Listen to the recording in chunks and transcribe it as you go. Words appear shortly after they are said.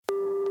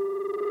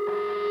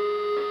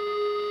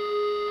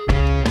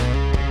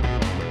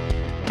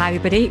Hi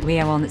everybody, we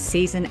are on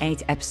season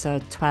 8,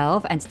 episode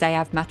 12, and today I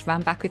have Matt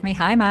Ram back with me.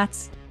 Hi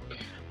Matt.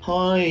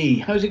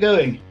 Hi, how's it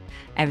going?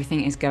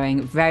 Everything is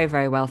going very,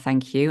 very well,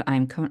 thank you.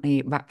 I'm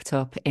currently wrapped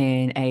up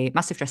in a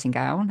massive dressing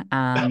gown,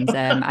 and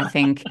I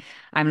think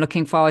I'm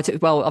looking forward to,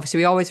 well, obviously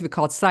we always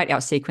record slightly out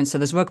of sequence, so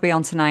there's rugby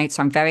on tonight,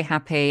 so I'm very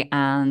happy,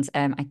 and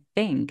I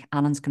think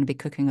Alan's going to be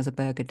cooking us a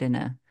burger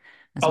dinner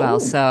as well. Oh,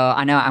 So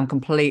I know I'm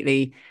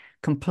completely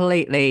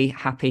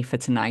happy for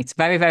tonight.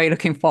 Very, very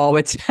looking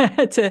forward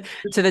to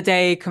the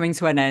day coming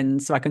to an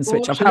end so I can oh,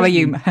 switch off. How are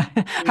you?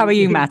 absolutely. How are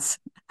Being, you, being, Matt?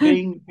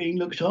 being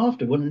looked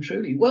after, well and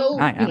truly. I Well,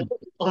 am.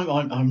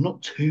 I'm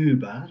not too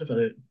bad. I've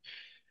had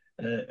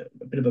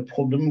a bit of a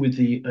problem with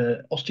the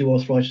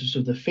osteoarthritis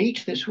of the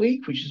feet this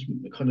week, which has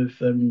kind of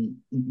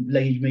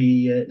laid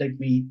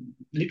me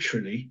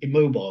literally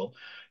immobile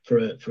for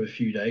a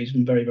few days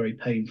and very, very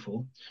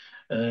painful.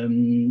 But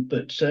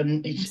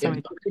I'm it's sorry.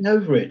 I've been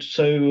over it.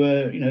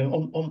 So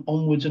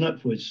onwards and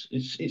upwards.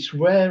 It's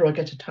rare I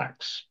get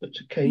attacks, but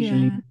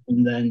occasionally Yeah.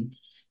 and then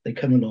they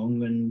come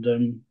along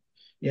and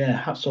yeah,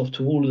 hats off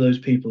to all of those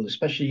people,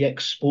 especially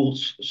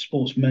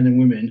sportsmen and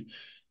women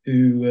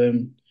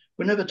who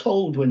were never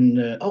told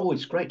when oh,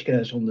 it's great to get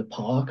out on the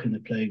park and the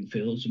playing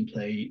fields and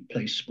play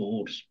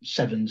sports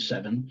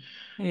 7-7.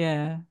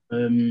 Yeah.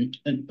 And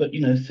but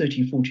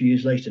 30, 40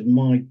 years later,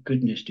 my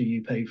goodness, do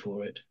you pay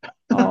for it?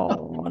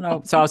 Oh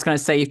no. So I was going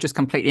to say you've just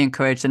completely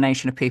encouraged a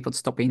nation of people to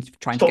stop being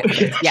trying to Stop. get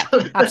fit. Yeah,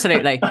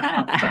 absolutely.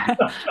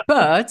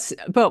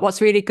 But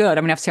what's really good,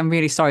 I mean, obviously I'm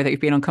really sorry that you've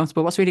been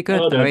uncomfortable. What's really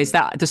good Oh, though no. is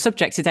that the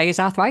subject today is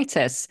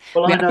arthritis.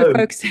 Well, We I are be know.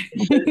 focusing.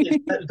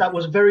 That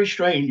was very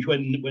strange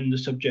when the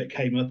subject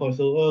came up. I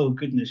thought, oh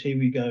goodness, here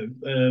we go.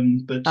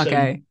 But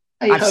Okay.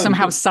 hey I've ho.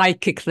 somehow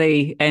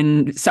psychically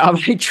and sort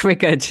of like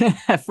triggered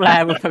a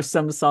flare up of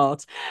some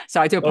sort.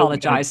 So I do Okay.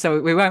 apologize. So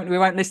we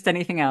won't list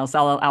anything else.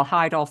 I'll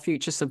hide all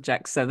future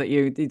subjects so that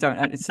you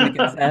don't suddenly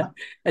get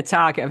a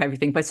target of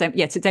everything. But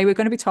yeah, today we're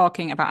going to be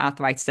talking about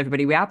arthritis,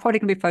 everybody. We are probably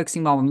going to be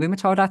focusing more on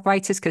rheumatoid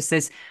arthritis because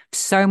there's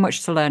so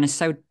much to learn and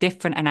so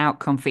different an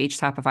outcome for each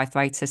type of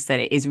arthritis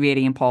that it is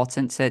really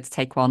important to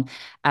take one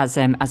as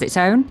its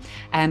own.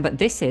 But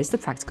this is the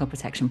Practical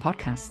Protection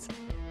Podcast.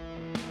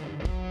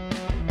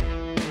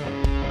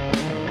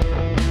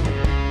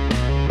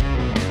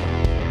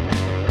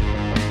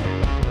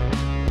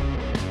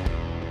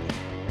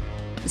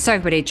 So,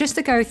 everybody, just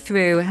to go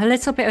through a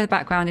little bit of the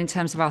background in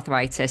terms of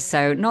arthritis.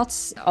 So,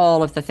 not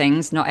all of the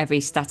things, not every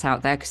stat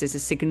out there, because there's a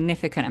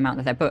significant amount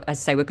of there. But as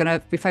I say, we're going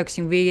to be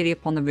focusing really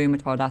upon the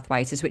rheumatoid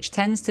arthritis, which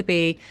tends to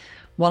be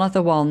one of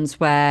the ones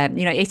where,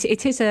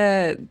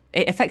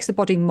 it affects the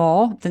body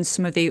more than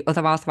some of the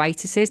other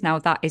arthritises. Now,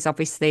 that is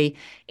obviously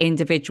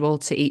individual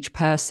to each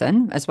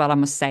person as well, I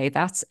must say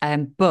that.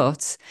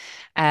 But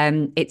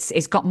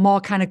it's got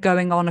more kind of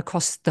going on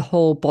across the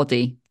whole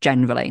body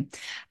generally.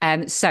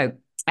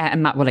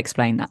 And Matt will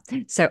explain that.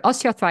 So,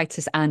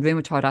 osteoarthritis and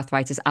rheumatoid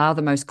arthritis are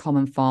the most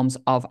common forms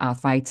of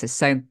arthritis.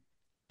 So,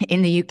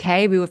 in the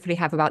UK, we roughly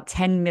have about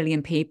 10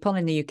 million people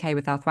in the UK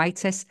with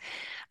arthritis,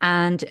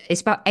 and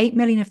it's about 8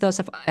 million of those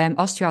have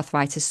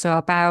osteoarthritis. So,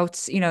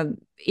 about,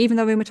 even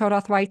though rheumatoid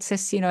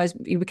arthritis,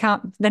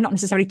 they're not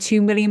necessarily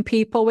 2 million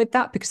people with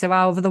that because there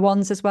are other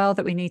ones as well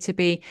that we need to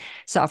be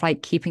sort of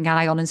like keeping an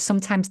eye on. And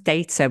sometimes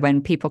data,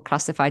 when people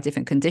classify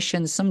different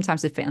conditions,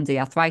 sometimes they fit under the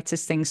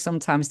arthritis things,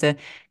 sometimes they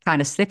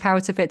kind of slip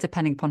out of it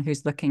depending upon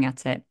who's looking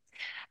at it.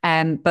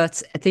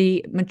 But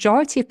the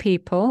majority of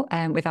people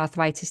with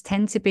arthritis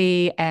tend to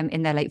be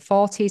in their late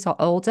 40s or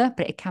older,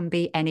 but it can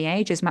be any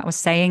age. As Matt was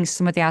saying,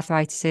 some of the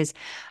arthritises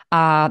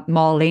are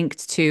more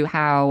linked to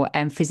how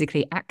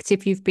physically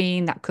active you've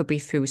been. That could be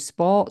through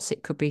sports,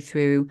 it could be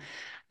through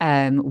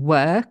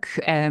work.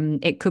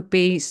 It could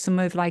be some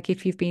of like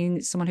if you've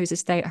been someone who's a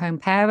stay-at-home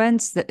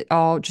parent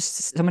or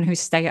just someone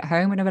who's stay at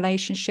home in a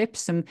relationship,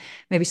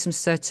 maybe some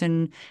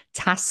certain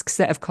tasks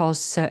that have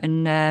caused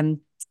certain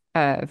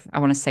I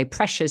want to say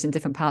pressures in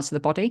different parts of the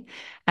body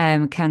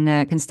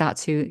can start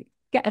to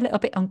get a little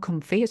bit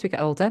uncomfy as we get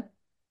older.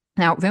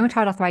 Now,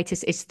 rheumatoid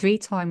arthritis is three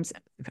times,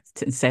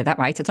 to say that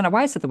right, I don't know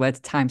why I said the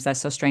word times there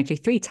so strangely,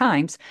 three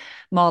times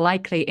more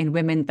likely in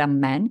women than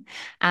men.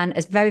 And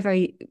it's very,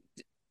 very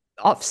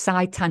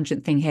offside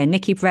tangent thing here.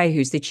 Nikki Bray,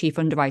 who's the chief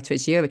underwriter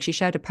at Zurich, she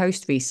shared a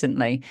post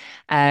recently.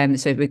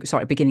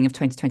 Beginning of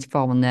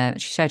 2024 on there.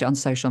 She shared it on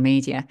social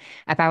media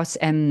about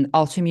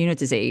autoimmune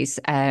disease,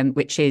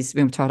 which is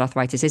rheumatoid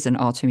arthritis is an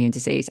autoimmune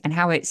disease, and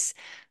how it's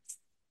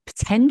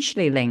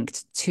potentially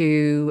linked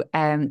to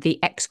the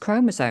X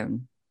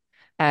chromosome,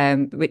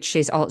 which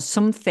is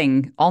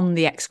something on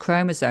the X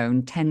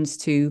chromosome tends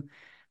to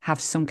have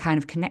some kind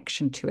of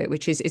connection to it,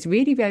 which is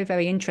really very,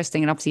 very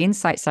interesting. And obviously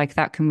insights like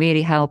that can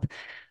really help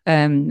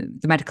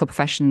the medical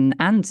profession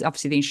and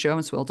obviously the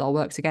insurance world all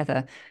work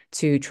together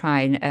to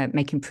try and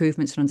make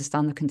improvements and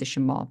understand the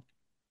condition more.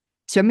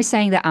 So when we're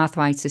saying that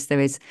arthritis, there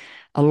is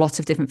a lot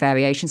of different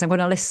variations. I'm going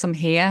to list some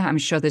here. I'm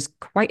sure there's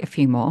quite a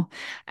few more.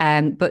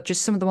 But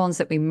just some of the ones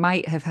that we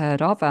might have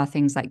heard of are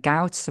things like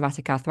gout,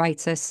 psoriatic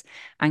arthritis,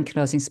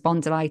 ankylosing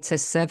spondylitis,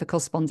 cervical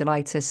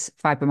spondylitis,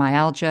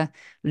 fibromyalgia,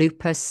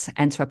 lupus,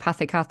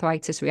 enteropathic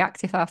arthritis,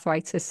 reactive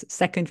arthritis,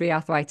 secondary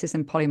arthritis,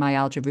 and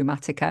polymyalgia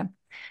rheumatica.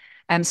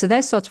 So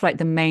they're sort of like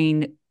the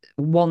main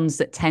ones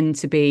that tend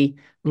to be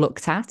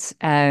looked at.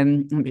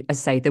 As I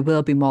say, there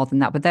will be more than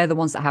that, but they're the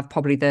ones that have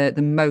probably the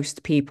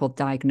most people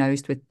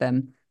diagnosed with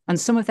them. And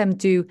some of them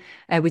do,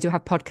 we do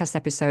have podcast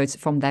episodes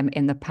from them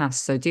in the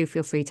past. So do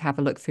feel free to have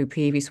a look through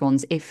previous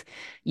ones if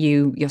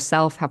you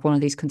yourself have one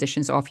of these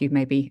conditions, or if you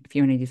maybe, if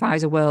you're in the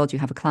advisor world, you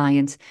have a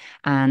client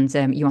and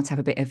you want to have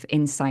a bit of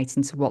insight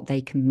into what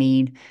they can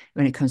mean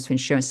when it comes to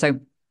insurance.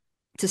 So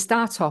to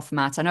start off,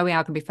 Matt, I know we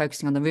are going to be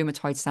focusing on the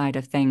rheumatoid side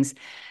of things.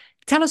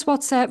 Tell us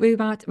what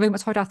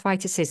rheumatoid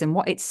arthritis is and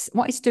what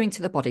it's doing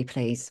to the body,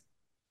 please.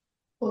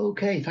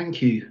 Okay,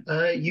 thank you.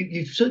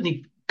 You've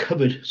certainly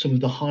covered some of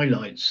the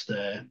highlights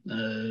there.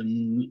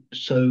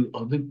 So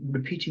I'll be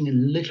repeating a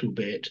little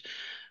bit,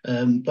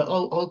 but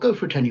I'll go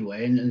for it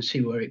anyway and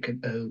see where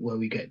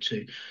we get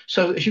to.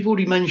 So as you've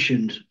already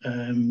mentioned,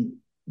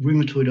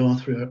 rheumatoid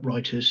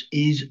arthritis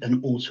is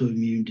an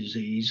autoimmune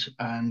disease,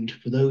 and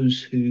for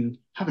those who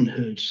haven't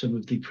heard some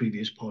of the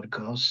previous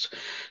podcasts,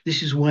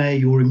 this is where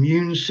your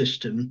immune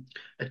system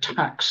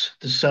attacks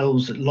the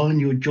cells that line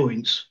your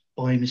joints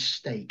by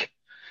mistake.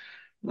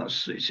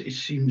 It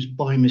seems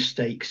by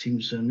mistake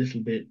seems a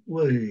little bit,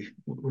 whoa,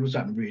 what does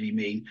that really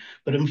mean?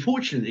 But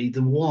unfortunately,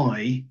 the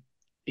why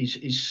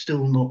is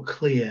still not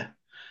clear.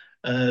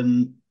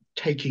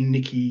 Taking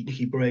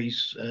Nikki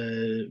Bray's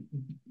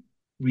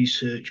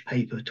research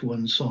paper to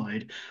one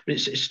side, but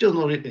it's still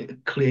not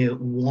clear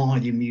why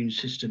the immune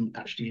system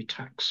actually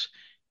attacks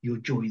your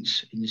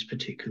joints in this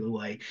particular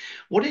way.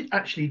 What it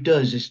actually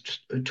does is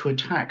to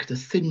attack the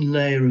thin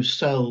layer of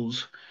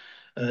cells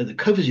that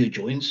covers your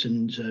joints.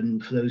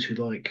 And for those who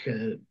like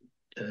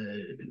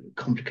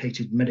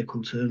complicated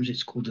medical terms,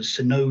 it's called a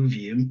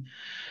synovium.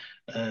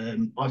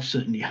 I've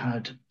certainly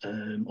had,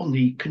 on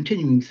the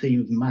continuing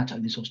theme of Matt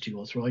and his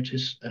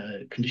osteoarthritis,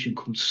 a condition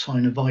called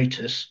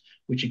synovitis,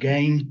 which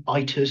again,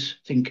 itis,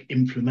 think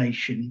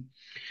inflammation.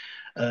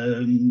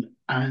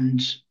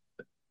 And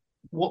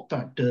what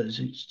that does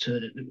is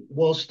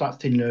whilst that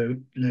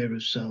thin layer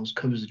of cells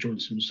covers the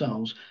joints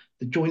themselves,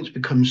 the joints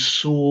become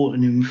sore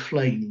and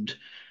inflamed,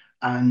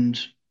 and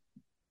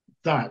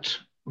that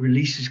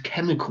releases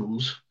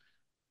chemicals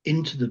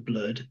into the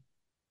blood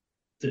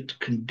that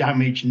can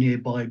damage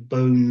nearby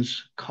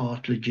bones,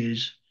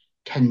 cartilages,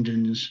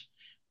 tendons,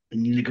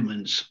 and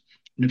ligaments.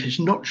 And if it's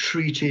not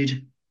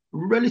treated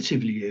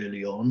relatively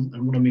early on,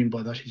 and what I mean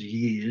by that is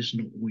years,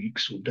 not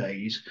weeks or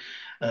days,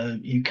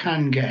 you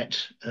can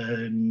get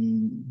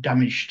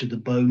damage to the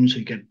bones, so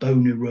you get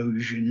bone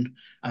erosion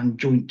and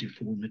joint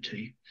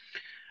deformity.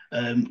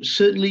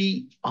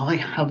 Certainly, I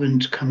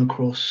haven't come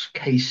across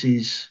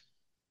cases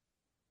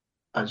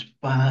as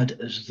bad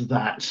as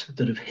that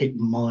have hit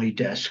my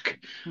desk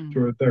Mm.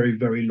 for a very,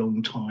 very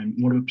long time.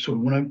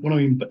 When I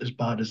mean as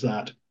bad as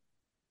that,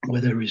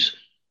 where there is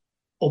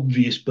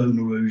obvious bone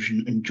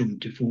erosion and joint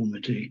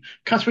deformity.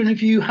 Catherine,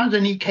 have you had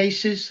any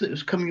cases that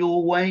has come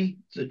your way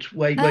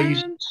where you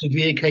Um,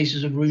 severe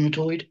cases of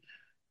rheumatoid?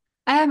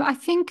 I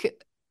think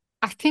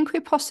we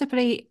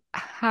possibly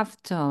have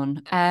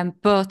done, Okay.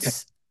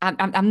 but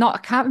I'm not. I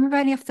can't remember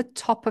any off the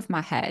top of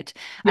my head.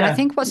 And I Yeah,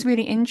 think what's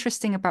really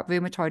interesting about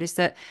rheumatoid is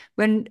that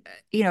when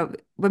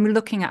we're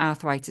looking at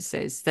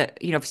arthritises, that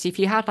obviously if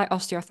you had like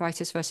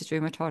osteoarthritis versus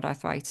rheumatoid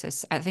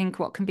arthritis, I think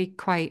what can be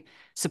quite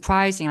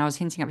surprising, and I was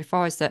hinting at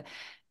before, is that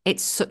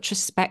it's such a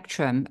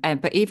spectrum.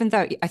 But even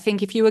though I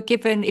think if you were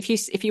given, if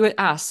you were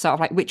asked sort of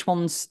like which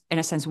one's in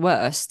a sense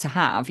worse to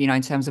have,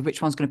 in terms of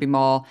which one's going to be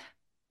more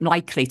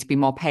likely to be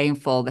more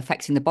painful,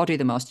 affecting the body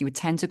the most, you would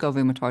tend to go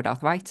rheumatoid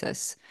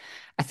arthritis.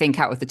 I think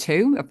out of the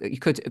two, you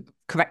could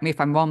correct me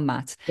if I'm wrong,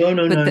 Matt. no,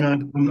 no, But no, the,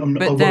 no. I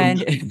but won't.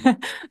 then,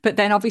 but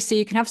then obviously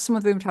you can have some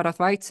of rheumatoid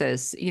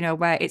arthritis,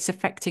 where it's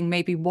affecting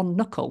maybe one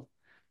knuckle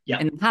Yeah,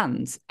 in the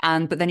hand,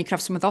 but then you could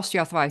have some of the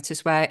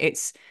osteoarthritis where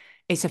it's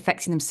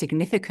affecting them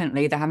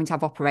significantly. They're having to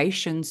have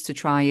operations to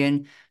try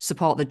and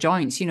support the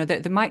joints.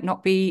 They might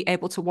not be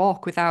able to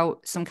walk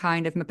without some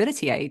kind of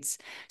mobility aids.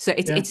 So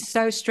it's yeah. it's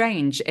so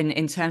strange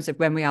in terms of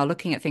when we are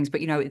looking at things.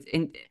 But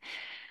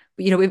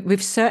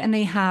we've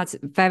certainly had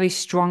very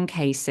strong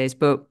cases,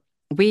 but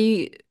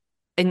we.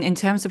 In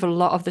terms of a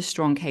lot of the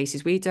strong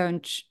cases, we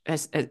don't,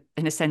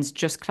 in a sense,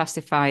 just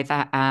classify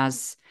that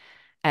as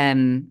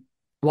um,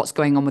 what's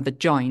going on with the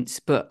joints,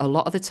 but a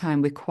lot of the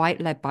time we're quite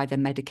led by the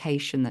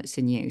medication that's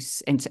in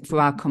use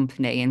for our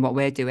company and what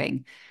we're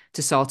doing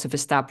to sort of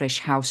establish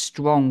how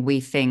strong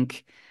we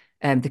think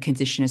the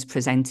condition is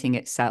presenting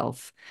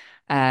itself.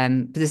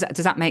 But does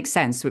that make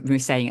sense when we're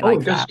saying it Oh,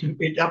 like it does.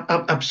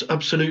 that?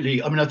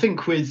 Absolutely. I mean, I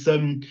think with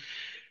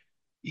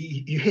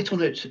you hit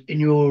on it in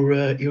your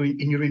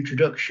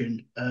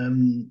introduction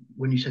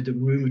when you said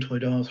that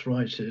rheumatoid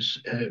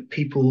arthritis,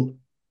 people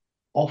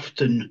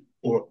often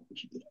or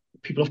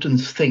people often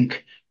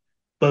think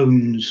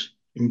bones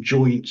and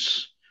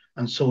joints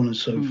and so on and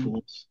so Mm.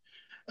 forth.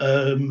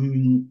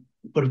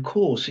 But of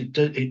course,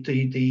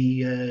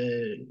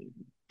 the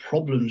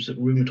problems that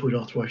rheumatoid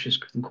arthritis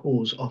can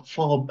cause are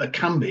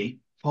can be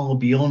far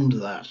beyond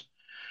that.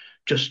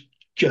 Just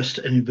just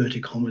in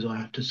inverted commas, I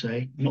have to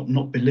say,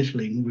 not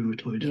belittling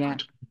rheumatoid Yeah.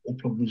 or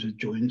problems with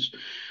joints.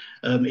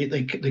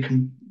 They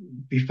can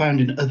be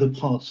found in other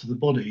parts of the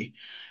body.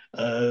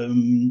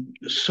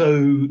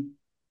 So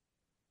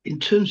in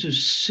terms of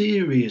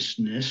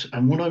seriousness,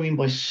 and what I mean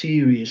by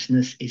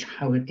seriousness is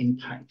how it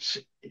impacts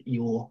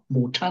your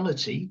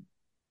mortality,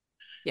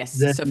 Yes.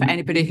 then So for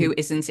anybody who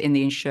isn't in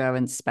the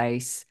insurance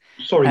space,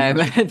 sorry, um,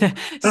 Catherine.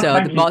 so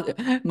the Thank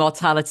you.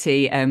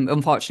 mortality,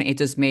 unfortunately, it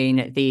does mean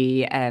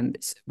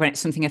when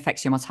something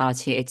affects your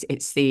mortality,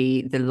 it's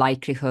the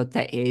likelihood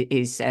that it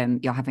is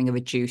you're having a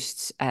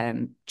reduced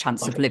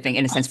chance of living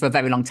in a sense for a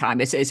very long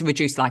time. It's a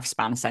reduced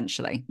lifespan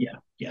essentially. Yeah,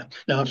 yeah.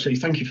 No,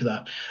 absolutely. Thank you for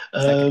that.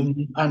 It's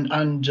okay.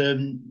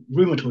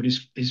 Rheumatoid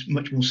is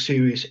much more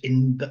serious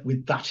in that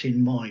with that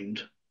in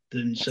mind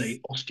than Yes. say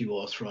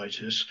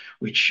osteoarthritis,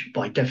 which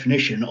by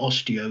definition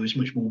osteo is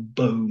much more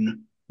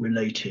bone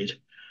related.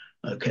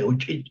 Okay, or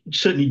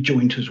certainly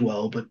joint as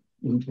well, but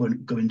we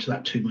won't go into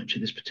that too much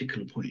at this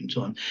particular point in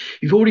time.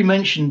 You've already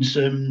mentioned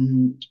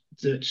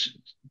that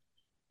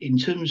in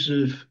terms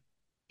of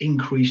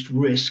increased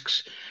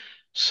risks,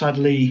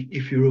 sadly,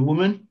 if you're a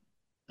woman,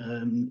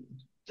 um,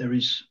 there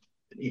is,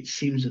 it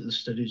seems that the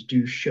studies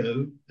do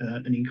show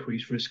an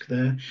increased risk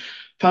there.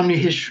 Family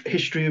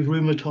history of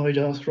rheumatoid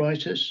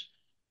arthritis.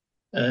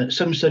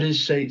 Some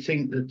studies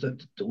think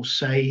that or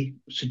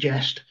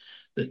suggest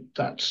that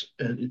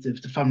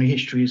the family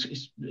history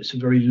is it's a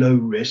very low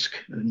risk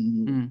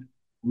and Mm.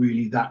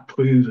 really that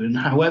proven.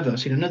 However, I've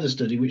seen another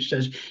study which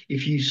says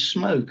if you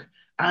smoke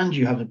and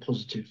you have a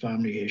positive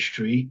family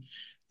history,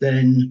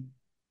 then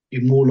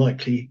you're more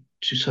likely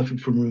to suffer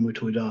from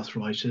rheumatoid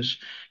arthritis.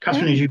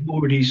 Catherine, as Okay. you've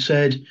already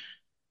said,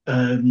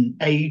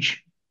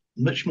 age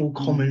much more Mm.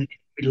 common in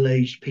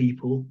middle-aged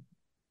people,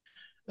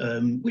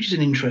 which is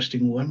an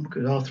interesting one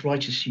because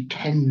arthritis,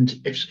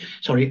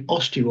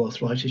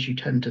 osteoarthritis, you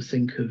tend to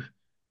think of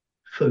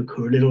folk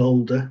who are a little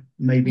older,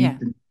 maybe Yeah.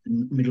 than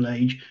middle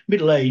age.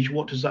 Middle age,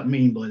 what does that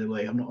mean, by the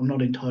way? I'm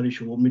not entirely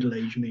sure what middle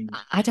age means.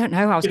 I don't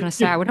know. I was going to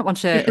say Dif-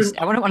 different.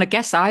 I wouldn't want to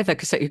guess either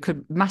because you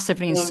could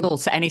massively Um,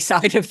 insult any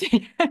side of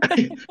the.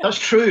 that's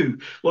true.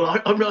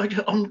 Well,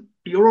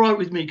 you're all right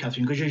with me,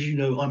 Catherine, because as you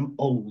know, I'm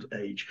old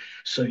age,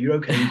 so you're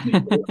okay with me.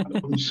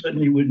 I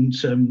certainly wouldn't,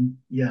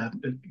 yeah,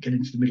 get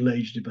into the middle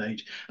age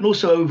debate, and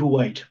also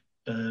overweight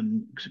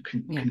 'cause it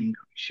Yeah. can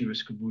increase your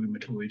risk of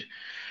rheumatoid.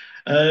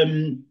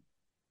 Um,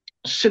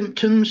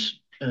 Symptoms,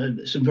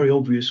 some very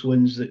obvious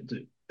ones that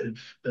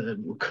have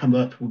will come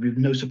up will be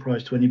no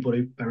surprise to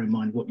anybody. Bear in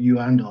mind what you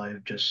and I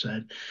have just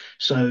said.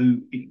 So,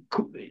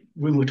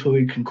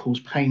 rheumatoid can cause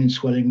pain and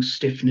swelling,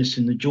 stiffness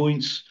in the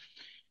joints.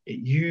 It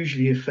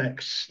usually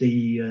affects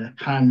the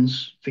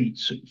hands,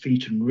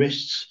 feet and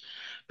wrists,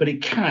 but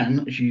it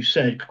can, as you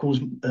said, cause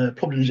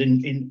problems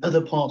in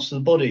other parts of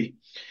the body,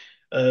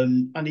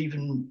 and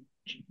even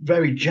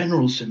very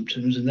general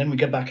symptoms. And then we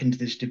get back into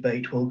this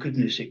debate. Well,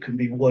 goodness, it can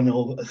be one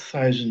of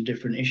 1,000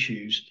 different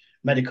issues,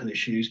 medical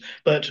issues,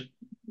 but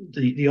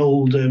the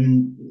old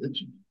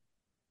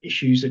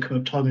issues that come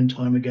up time and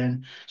time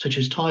again, such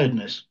as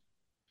tiredness,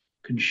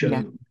 can Yeah. show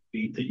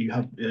that you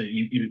have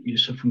you're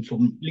suffering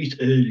from at least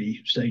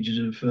early stages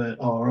of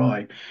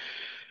RI.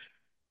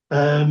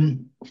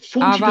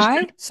 40%.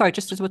 RI? Sorry,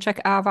 just to double check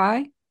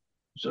RI.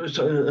 That's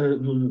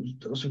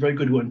a very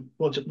good one.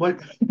 What?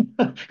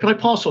 Can I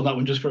pass on that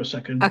one just for a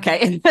second?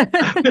 Okay.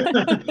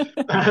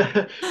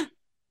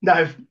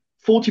 Now,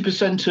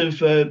 40% of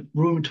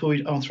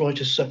rheumatoid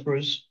arthritis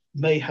sufferers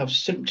may have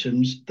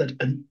symptoms that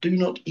do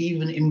not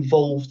even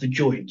involve the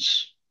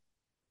joints.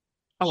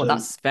 Oh, well, So,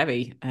 that's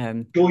very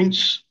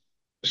joints,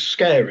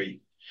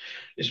 scary,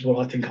 is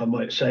what I think I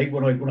might say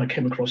when I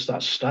came across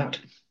that stat.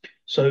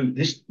 So,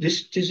 this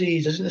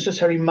disease doesn't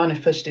necessarily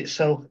manifest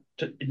itself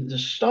in the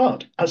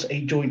start as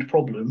a joint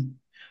problem,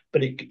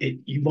 but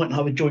you might not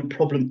have a joint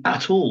problem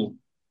at all.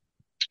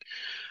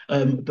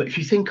 But if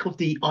you think of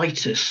the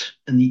itis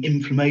and the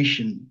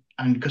inflammation,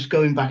 and just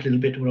going back a little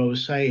bit to what I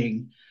was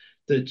saying,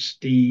 that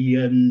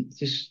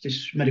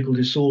this medical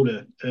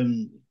disorder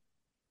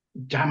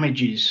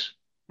damages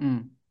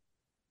mm,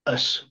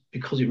 us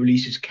because it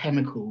releases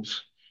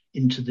chemicals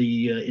into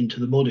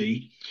the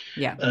body.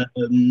 yeah.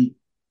 Um,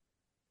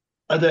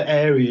 Other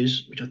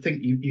areas, which I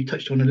think you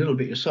touched on a little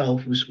bit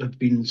yourself, have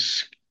been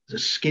the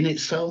skin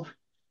itself,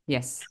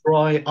 Yes.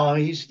 dry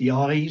eyes, the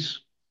eyes.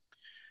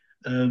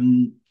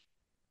 Um,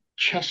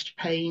 Chest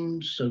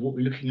pain. So what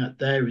we're looking at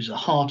there is the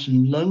heart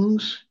and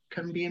lungs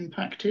can be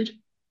impacted,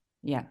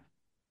 Yeah.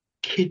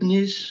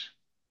 kidneys,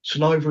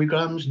 salivary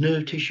glands,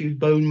 nerve tissue,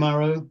 bone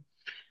marrow.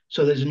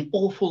 So there's an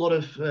awful lot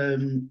of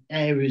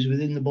areas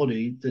within the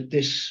body that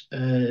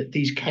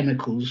these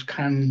chemicals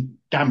can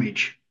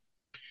damage.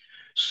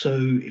 So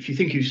if you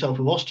think of yourself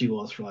of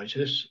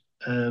osteoarthritis,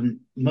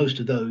 most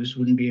of those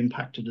wouldn't be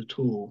impacted at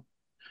all.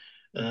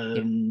 Yeah.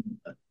 Um,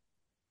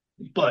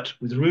 but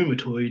with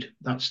rheumatoid,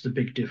 that's the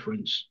big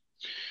difference.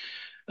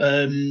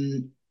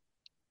 Um,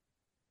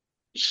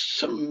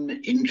 some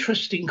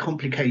interesting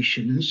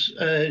complications.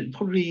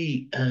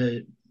 Probably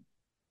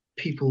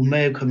people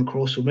may have come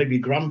across, or maybe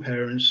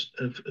grandparents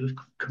have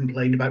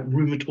complained about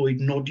rheumatoid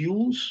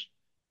nodules.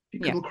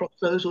 Have you Yeah. come across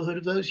those or heard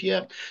of those?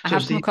 Yeah. I So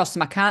have it's come the across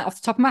them. I can't off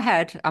the top of my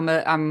head.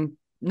 I'm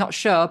not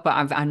sure,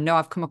 but I know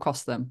I've come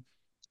across them.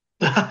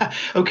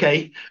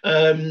 okay.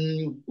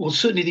 Well,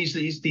 certainly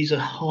these are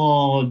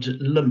hard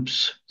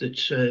lumps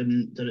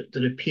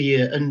that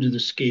appear under the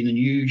skin and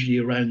usually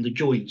around the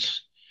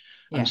joints.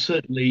 And Yeah.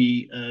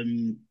 certainly,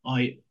 in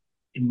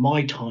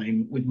my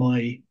time with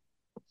my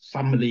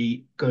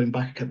family going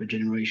back a couple of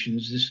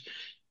generations,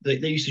 they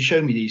used to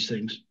show me these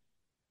things.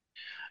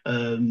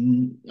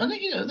 And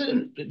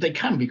they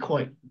can be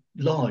quite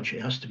large,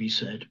 it has to be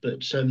said,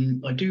 but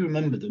I do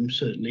remember them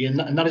certainly, and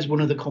that is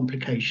one of the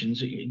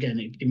complications again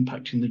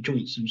impacting the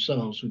joints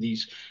themselves with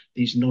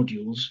these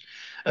nodules.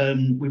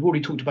 We've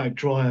already talked about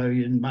dry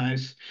eye and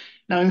mouth.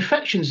 Now,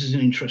 infections is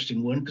an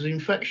interesting one because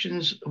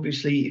infections,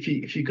 obviously,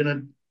 if you're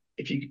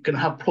gonna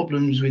have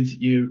problems with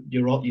your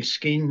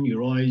skin,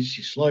 your eyes,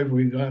 your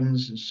salivary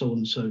glands, and so on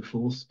and so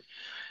forth,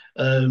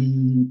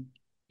 um,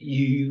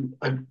 you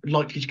are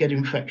likely to get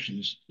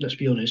infections, let's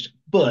be honest.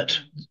 But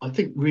I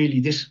think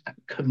really this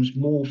comes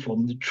more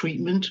from the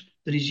treatment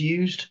that is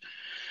used.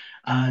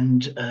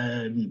 And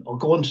I'll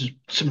go on to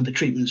some of the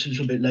treatments a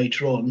little bit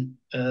later on.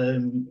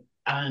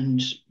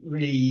 And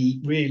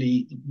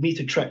really,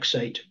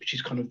 methotrexate, which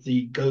is kind of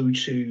the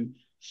go-to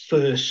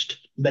first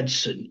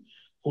medicine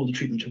for the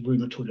treatment of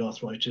rheumatoid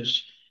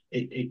arthritis.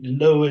 It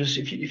lowers,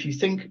 if you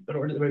think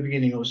right at the very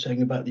beginning, I was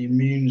saying about the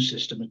immune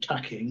system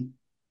attacking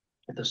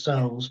the Yeah.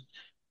 cells,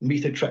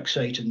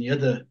 methotrexate and the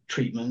other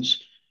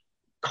treatments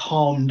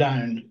calm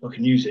down, if I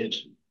can use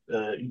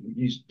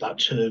use that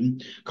term,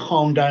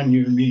 calm down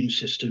your immune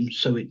system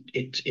so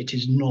it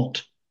is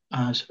not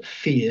as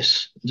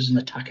fierce, doesn't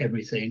attack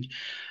everything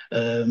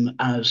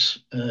as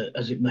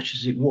it much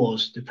as it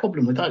was. The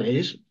problem with that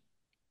is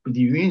with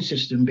the immune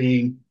system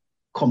being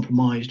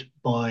compromised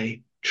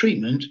by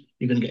treatment,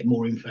 you're going to get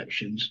more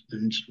infections.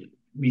 And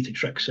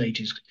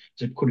methotrexate is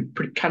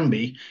can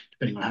be,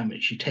 depending on how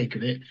much you take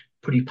of it,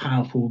 pretty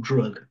powerful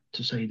drug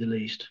to say the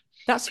least.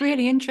 That's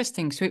really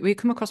interesting. So we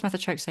come across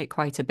methotrexate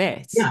quite a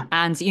bit. Yeah,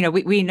 And,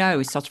 we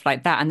know sort of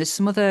like that. And there's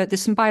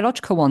some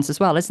biological ones as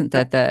well, isn't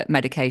there? The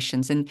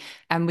medications.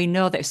 And we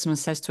know that if someone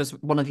says to us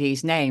one of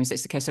these names,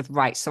 it's the case of,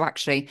 right. So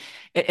actually,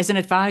 as an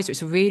advisor,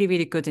 it's a really,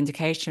 really good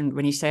indication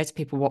when you say to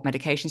people, what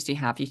medications do you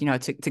have?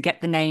 To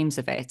get the names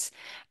of it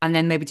and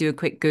then maybe do a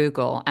quick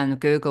Google and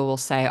Google will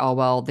say, oh,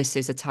 well, this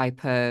is a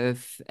type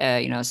of,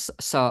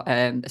 so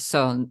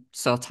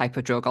type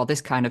of drug or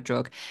this kind of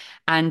drug.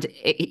 And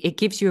it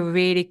gives you a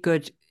really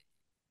good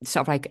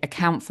sort of like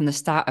account from the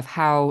start of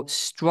how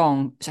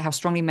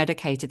strongly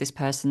medicated this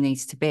person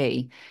needs to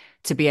be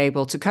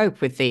able to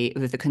cope with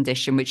the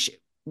condition,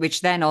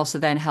 which then also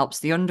then helps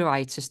the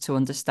underwriters to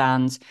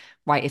understand,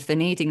 right, if they're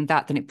needing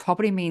that, then it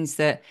probably means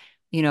that,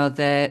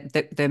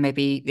 they're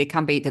maybe they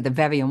can be that they're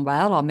very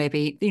unwell, or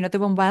maybe,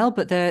 they're unwell,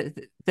 but they're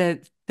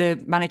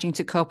managing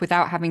to cope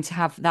without having to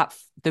have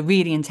the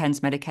really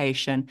intense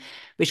medication,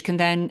 which can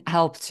then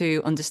help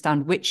to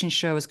understand which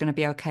insurer is going to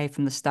be okay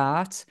from the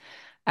start,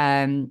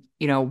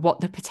 what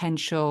the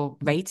potential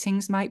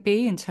ratings might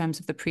be in terms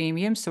of the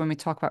premium. So when we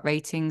talk about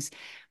ratings,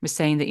 we're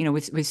saying that,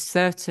 with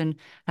certain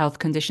health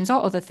conditions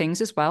or other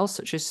things as well,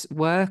 such as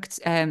work,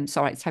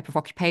 so like type of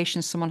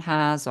occupation someone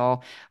has,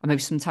 or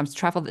maybe sometimes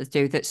travel that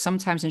they do, that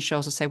sometimes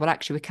insurers will say, well,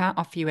 actually, we can't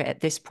offer you it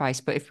at this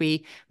price, but if we're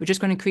just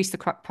going to increase the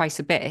price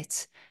a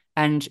bit,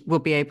 and we'll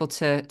be able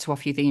to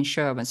offer you the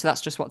insurance. So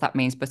that's just what that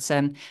means. But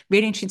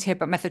really interesting to hear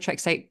about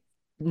methotrexate.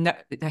 No,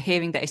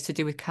 hearing that it's to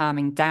do with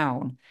calming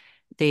down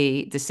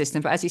the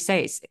system. But as you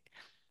say,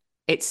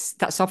 it's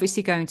that's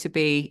obviously going to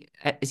be,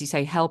 as you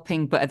say,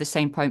 helping, but at the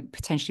same point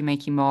potentially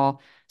making more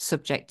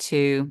subject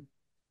to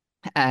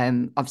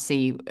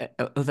obviously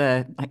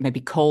other, like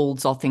maybe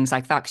colds or things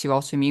like that, because your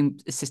autoimmune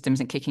system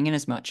isn't kicking in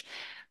as much.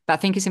 But I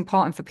think it's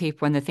important for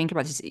people when they think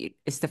about this,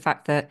 it's the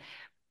fact that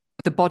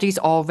the body's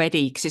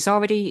already, because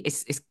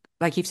it's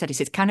like you've said,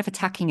 it's kind of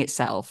attacking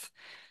itself.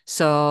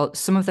 So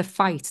some of the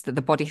fight that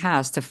the body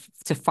has to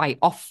fight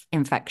off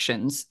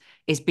infections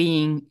is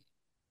being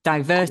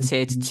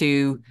diverted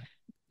to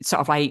sort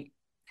of like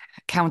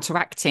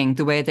counteracting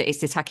the way that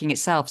it's attacking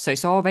itself. So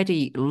it's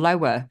already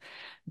lower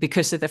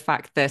because of the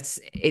fact that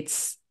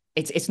it's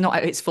not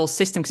at its full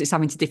system, because it's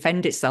having to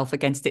defend itself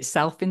against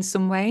itself in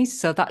some ways.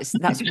 So that's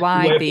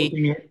why way of the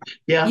putting it.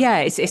 Yeah, yeah,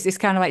 it's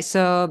kind of like,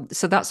 so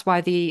that's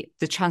why the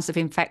chance of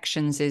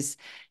infections is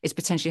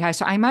potentially high.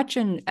 So I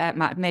imagine,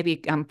 Matt,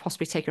 maybe I'm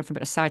possibly taking off a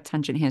bit of a side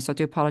tangent here, so I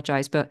do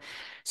apologize. But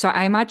so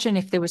I imagine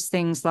if there was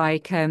things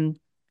like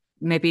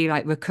maybe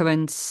like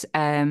recurrent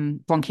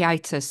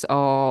bronchitis,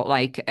 or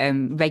like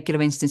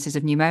regular instances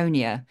of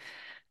pneumonia,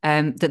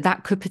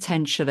 that could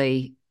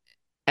potentially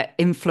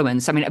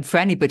influence. I mean, for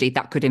anybody,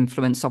 that could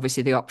influence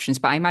obviously the options.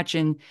 But I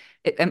imagine,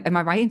 am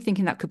I right in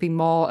thinking that could be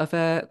more of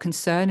a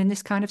concern in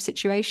this kind of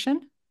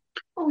situation?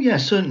 Oh yeah,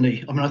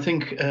 certainly. I mean, I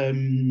think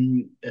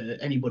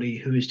anybody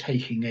who is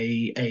taking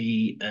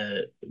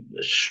a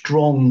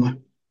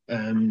strong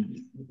um,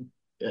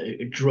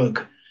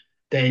 drug,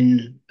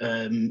 then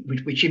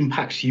which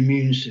impacts the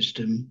immune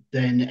system,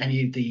 then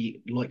any of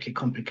the likely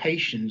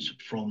complications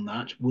from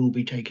that will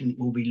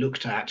be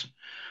looked at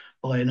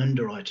by an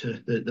underwriter.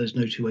 There's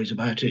no two ways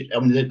about it. I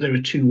mean, there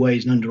are two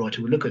ways an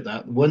underwriter would look at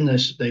that. One,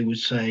 they would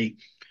say,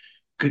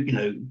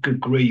 good, good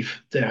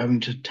grief, they're having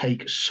to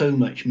take so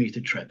much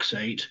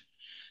methotrexate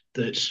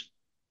that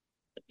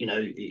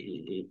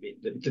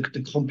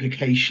the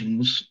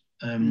complications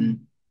Mm,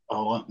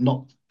 are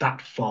not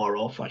that far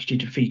off actually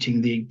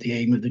defeating the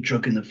aim of the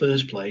drug in the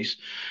first place.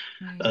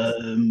 right.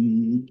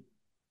 Um,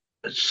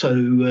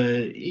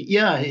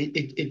 yeah,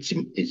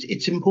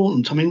 it's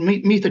important. I mean,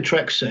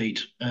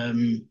 methotrexate.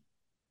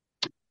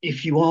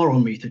 If you are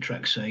on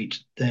methotrexate,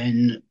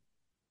 then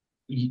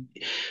you,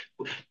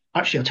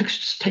 actually, I'll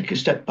take a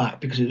step back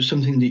because it was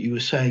something that you were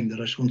saying that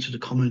I just wanted to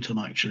comment on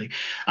actually.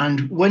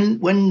 And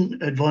when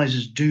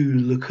advisors do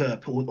look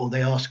up or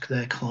they ask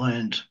their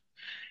client,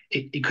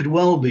 it could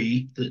well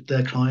be that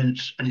their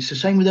clients, and it's the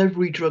same with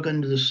every drug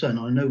under the sun.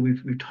 I know we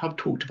have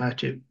talked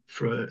about it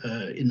for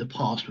in the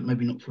past, but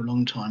maybe not for a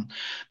long time.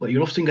 But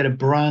you'll often get a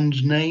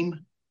brand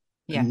name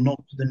Yeah. and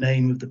not the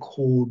name of the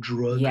core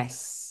drug.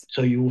 Yes.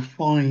 So you will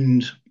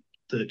find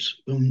that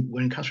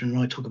when Catherine and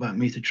I talk about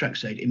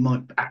methotrexate, it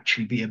might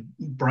actually be a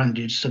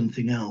branded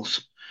something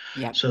else.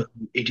 Yeah. So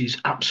it is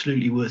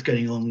absolutely worth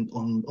getting on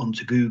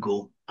onto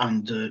Google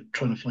and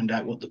trying to find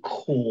out what the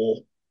core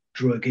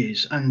drug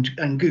is, and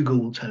Google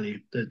will tell you.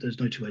 There's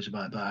no two ways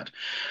about that.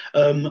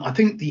 I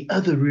think the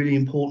other really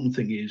important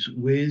thing is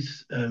with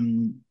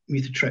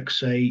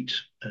methotrexate,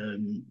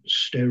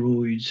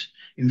 steroids.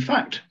 In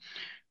fact,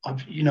 I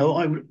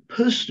would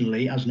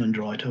personally, as an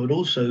underwriter, I would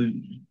also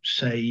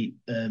say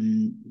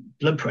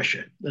blood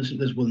pressure.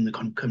 There's one that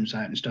kind of comes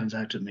out and stands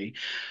out to me,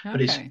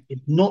 but Okay.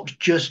 it's not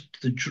just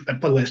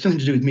by the way, it's nothing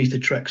to do with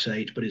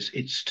methotrexate, but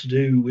it's to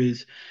do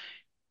with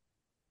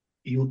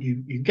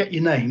you get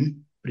your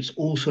name, but it's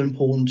also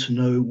important to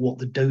know what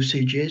the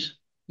dosage is.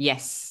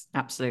 Yes,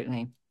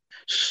 absolutely.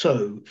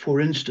 So, for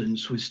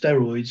instance, with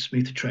steroids,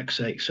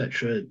 methotrexate,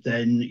 etc.,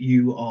 then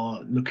you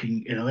are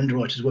looking,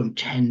 underwriters won't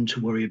tend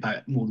to worry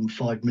about more than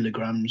 5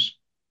 milligrams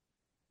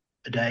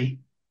a day.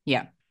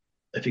 Yeah.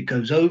 If it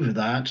goes over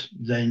that,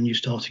 then you're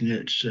starting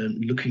at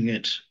looking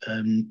at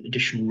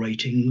additional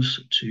ratings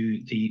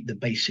to the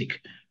basic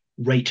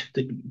rate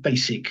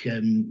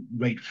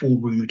for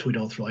rheumatoid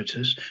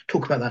arthritis.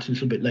 Talk about that a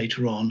little bit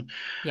later on.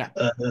 Yeah.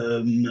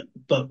 Um,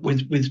 but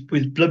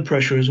with blood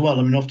pressure as well,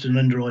 I mean, often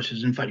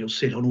underwriters, in fact, you'll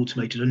see it on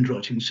automated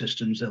underwriting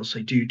systems. They'll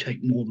say, do you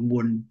take more than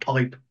one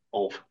type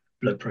of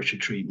blood pressure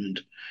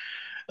treatment?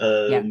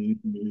 Yeah.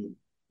 Um,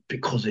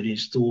 because it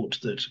is thought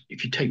that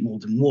if you take more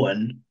than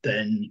one,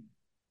 then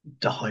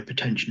the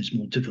hypertension is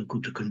more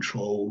difficult to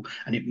control,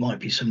 and it might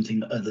be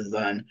something other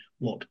than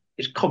what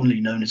is commonly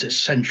known as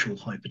essential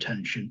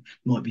hypertension. It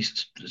might be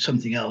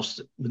something else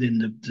within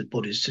the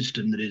body's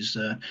system that is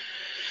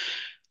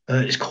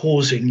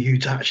causing you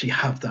to actually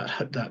have that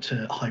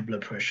high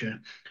blood pressure.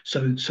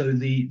 So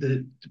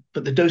the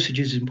dosage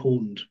is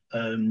important.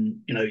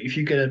 If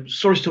you get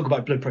sorry to talk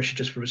about blood pressure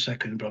just for a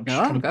second, but I'm just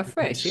No, trying to go put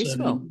for it. It's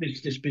useful.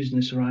 this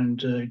business around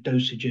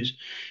dosages.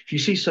 If you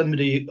see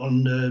somebody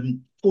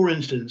on, for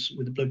instance,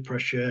 with a blood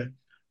pressure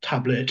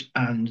tablet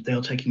and they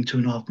are taking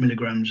 2.5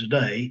 milligrams a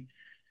day,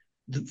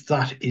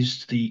 that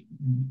is the,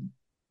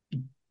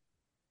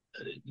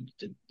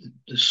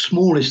 the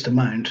smallest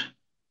amount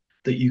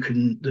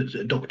that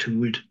a doctor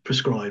would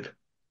prescribe.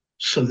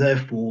 So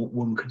therefore,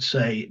 one could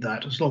say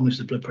that as long as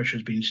the blood pressure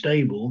has been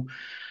stable,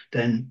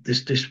 then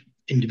this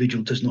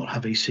individual does not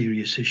have a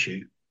serious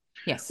issue.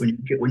 Yes.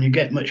 When you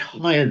get much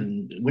higher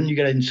than when you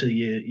get into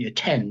your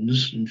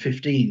tens and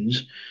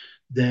 15s,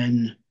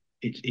 then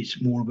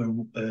it's more of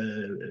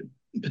a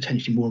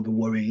potentially more of a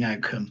worrying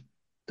outcome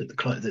that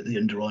the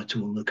underwriter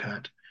will look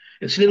at.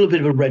 It's a little bit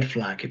of a red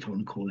flag, if I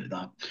want to call it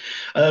that.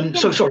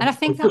 So Yeah, sorry, and I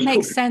think that just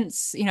makes talk.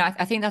 sense.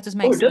 I think that does Oh,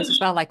 make it sense as does.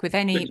 well. Like with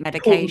any It's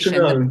important to medication,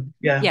 know.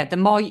 Yeah. yeah, the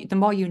more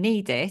you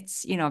need it,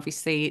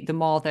 obviously the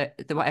more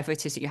that the whatever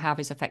it is that you have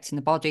is affecting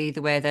the body,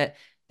 the way that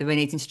we're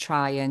needing to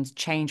try and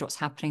change what's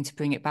happening to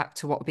bring it back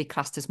to what would be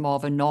classed as more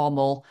of a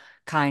normal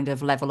kind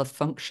of level of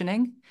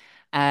functioning.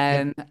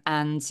 Yeah.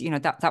 And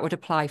that would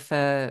apply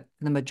for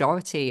the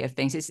majority of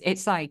things.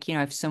 It's like,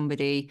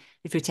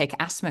 if we take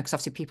asthma, because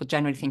obviously people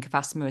generally think of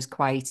asthma as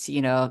quite,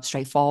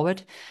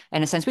 straightforward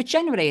in a sense, which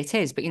generally it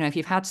is. But if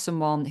you've had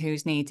someone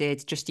who's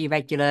needed just your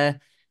regular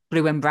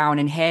blue and brown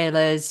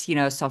inhalers,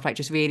 sort of like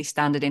just really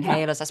standard Yeah.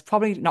 inhalers, that's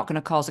probably not going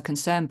to cause a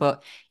concern.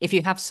 But if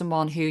you have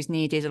someone who's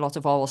needed a lot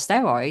of oral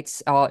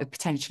steroids, or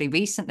potentially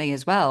recently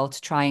as well,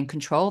 to try and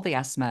control the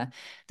asthma,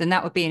 then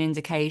that would be an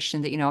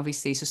indication that,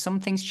 obviously, so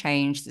something's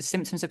changed, the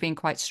symptoms have been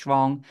quite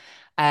strong.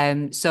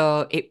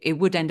 So it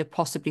would end up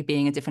possibly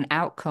being a different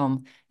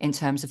outcome in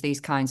terms of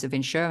these kinds of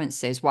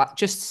insurances. What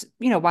just,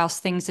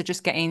 whilst things are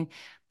just getting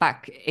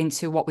back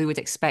into what we would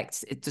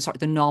expect, the sort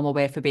of the normal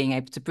way for being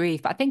able to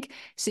breathe. But I think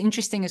it's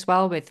interesting as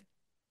well with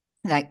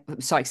like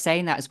sort of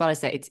saying that as well, is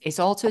that it's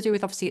all to do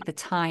with obviously at the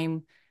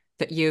time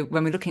that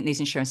when we're looking at these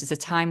insurances, the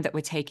time that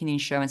we're taking the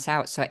insurance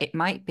out. So it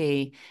might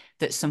be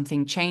that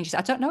something changes.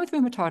 I don't know with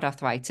rheumatoid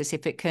arthritis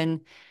if it can,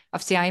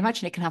 obviously I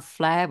imagine it can have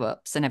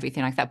flare-ups and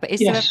everything like that. But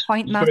is there a Yes,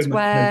 point, it's very Matt, much so.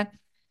 where,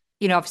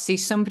 obviously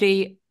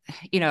somebody,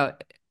 you know,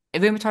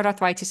 rheumatoid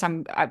arthritis,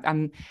 I'm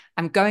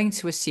going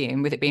to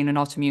assume with it being an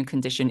autoimmune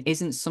condition,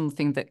 isn't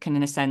something that can,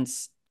 in a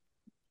sense,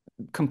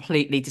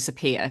 completely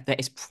disappear. That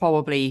is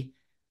probably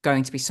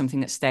going to be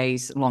something that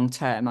stays long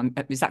term.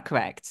 Is that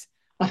correct?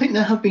 I think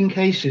there have been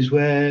cases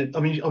where, I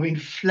mean,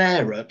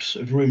 flare-ups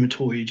of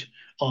rheumatoid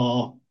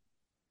are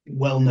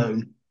well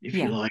known, if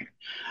you Yeah. like.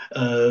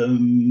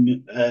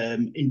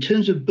 In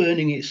terms of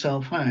burning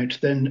itself out,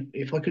 then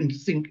if I can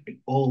think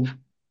of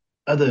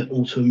other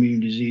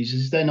autoimmune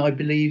diseases, then I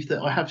believe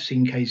that I have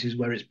seen cases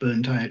where it's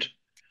burnt out.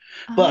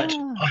 But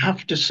I Ah,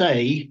 have to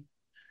say,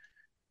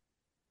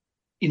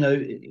 you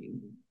know,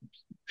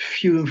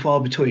 few and far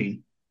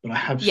between, but I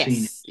have seen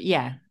it. yes.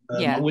 Yeah. I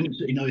Yeah. wouldn't,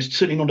 it's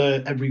certainly not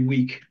every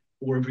week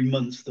or every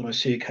month that I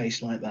see a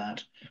case like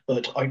that.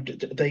 But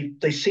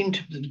they seem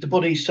to, the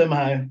body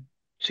somehow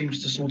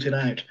seems to sort it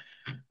out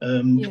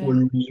for Yeah.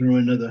 one reason or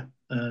another.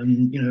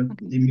 The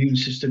immune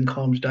system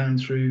calms down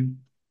through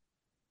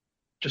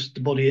just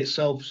the body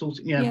itself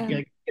sorting, Yeah.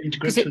 getting to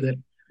Because grips with it.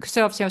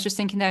 so obviously I was just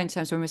thinking there in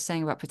terms of when we're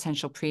saying about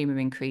potential premium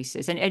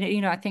increases. And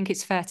I think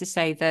it's fair to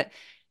say that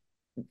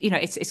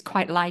it's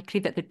quite likely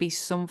that there'd be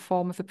some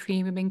form of a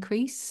premium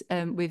increase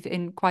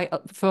within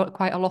for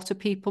quite a lot of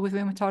people with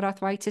rheumatoid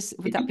arthritis.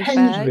 Would It that be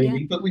depends fair? Yeah.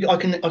 really, but I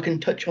can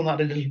touch on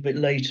that a little bit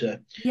later.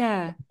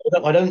 Yeah.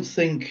 I don't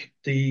think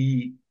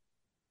the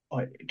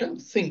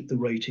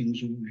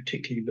ratings will be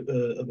particularly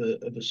of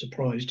a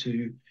surprise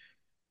to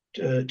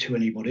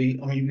anybody.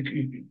 I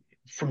mean,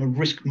 from a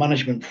risk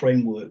management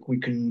framework, we're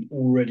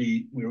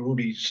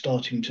already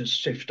starting to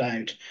sift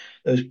out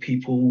those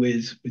people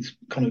with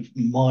kind of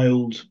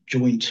mild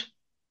joint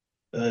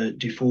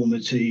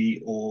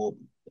deformity or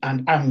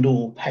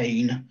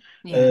pain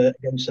Yeah.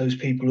 against those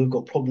people who've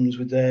got problems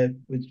with their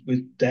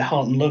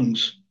heart and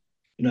lungs.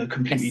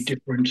 Completely Yes.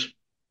 different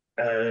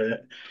uh,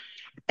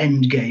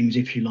 end games,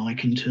 if you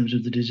like, in terms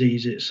of the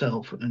disease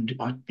itself. And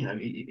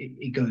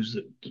it goes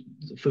that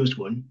the first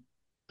one,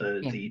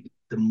 Yeah.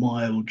 the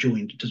mild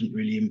joint doesn't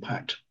really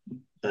impact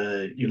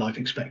your life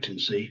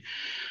expectancy,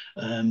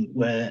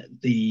 where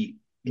the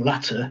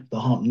latter, the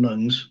heart and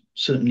lungs,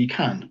 certainly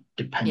can, Yeah.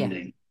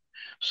 depending.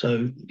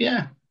 So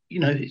yeah,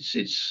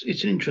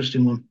 it's an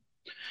interesting one.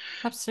 Shall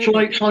I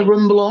Absolutely. shall I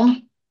rumble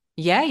on?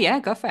 Yeah. Yeah.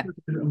 Go for it.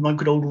 My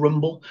good old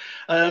rumble.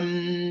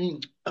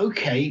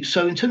 Okay,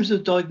 so in terms of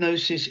the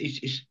diagnosis,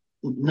 it's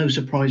no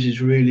surprises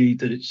really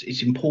that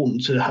it's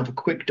important to have a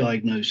quick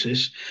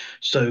diagnosis,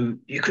 so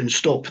you can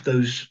stop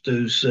those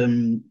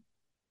particularly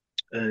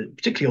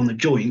on the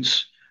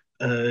joints,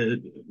 uh,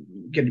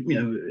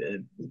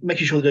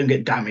 making sure they don't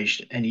get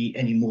damaged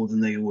any more than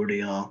they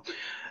already are.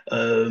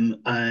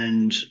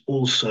 And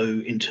also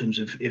in terms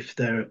of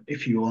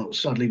if you are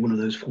sadly one of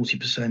those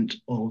 40%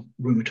 of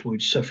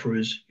rheumatoid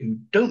sufferers who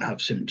don't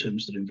have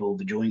symptoms that involve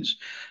the joints,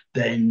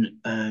 then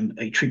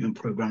a treatment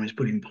program is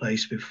put in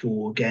place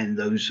before again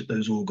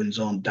those organs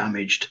aren't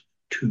damaged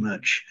too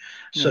much.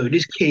 Yeah. So it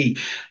is key.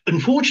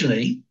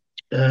 Unfortunately,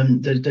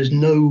 there's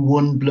no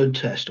one blood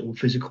test or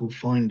physical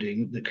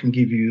finding that can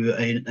give you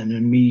an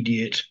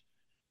immediate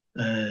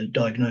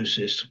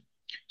diagnosis.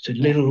 It's a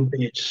Yeah. little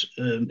bit,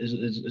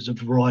 there's a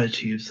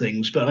variety of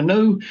things, but I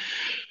know,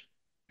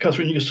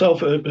 Catherine,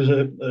 yourself are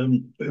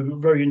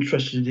very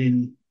interested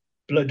in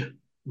blood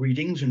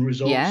readings and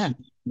results Yeah.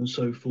 and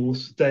so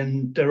forth.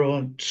 Then there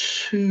are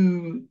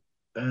two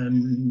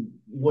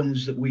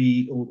ones that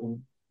or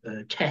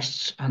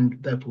tests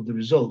and therefore the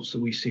results that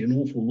we see an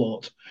awful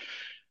lot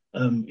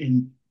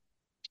in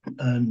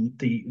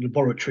the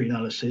laboratory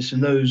analysis,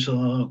 and those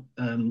are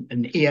an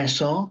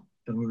ESR,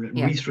 or an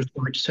Yeah.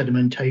 erythrocyte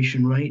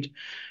sedimentation rate,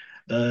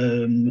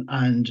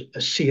 and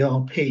a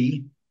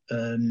CRP,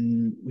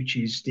 which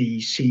is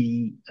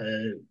the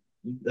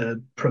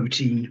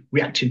protein,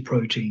 reactive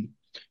protein,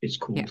 it's Yeah.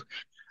 called.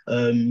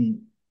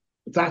 Um,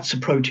 that's a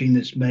protein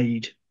that's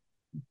made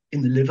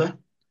in the liver,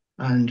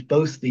 and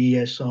both the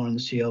ESR and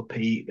the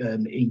CRP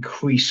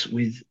increase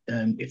with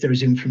if there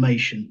is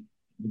inflammation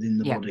within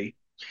the Yeah. body.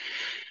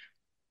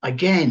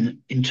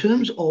 Again, in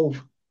terms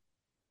of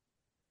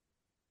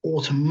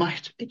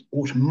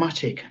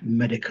automatic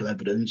medical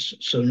evidence.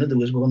 So, in other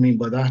words, what I mean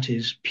by that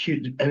is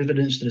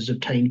evidence that is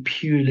obtained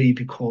purely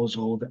because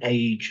of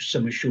age,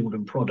 sum assured,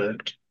 and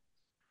product.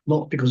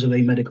 not because of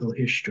a medical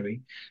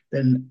history,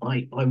 then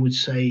I would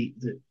say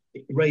that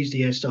raised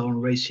ESR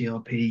and raised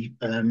CRP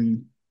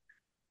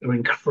are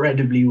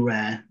incredibly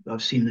rare.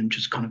 I've seen them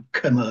just kind of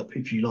come up,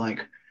 if you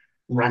like,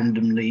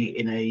 randomly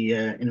in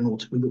an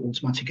with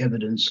automatic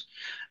evidence.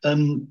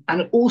 And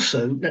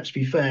also, let's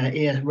be fair,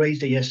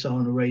 raised ESR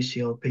and a raised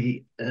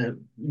CRP,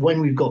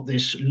 when we've got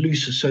this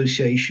loose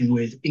association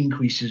with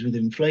increases with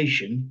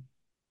inflation,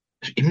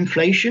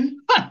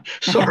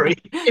 sorry,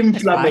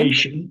 It's fine.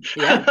 inflammation,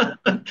 Yeah.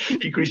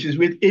 decreases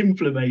with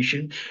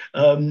inflammation,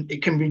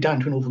 it can be down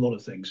to an awful lot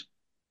of things.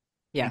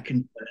 Yeah. It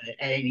can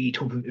any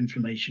type of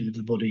inflammation of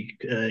the body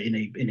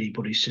in a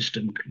body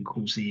system can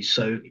cause these.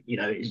 So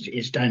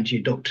it's down to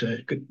your doctor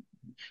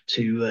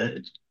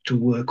to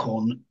work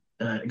on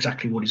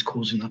exactly what is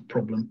causing that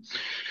problem.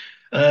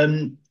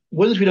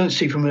 Ones we don't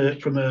see from a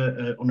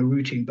on a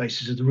routine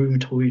basis is the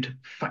rheumatoid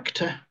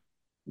factor,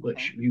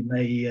 which Okay. you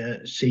may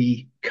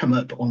see come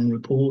up on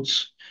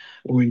reports,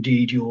 or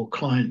indeed your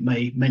client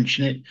may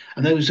mention it.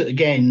 And those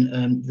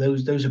again,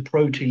 those are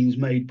proteins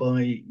made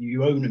by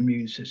your own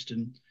immune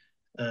system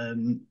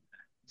um,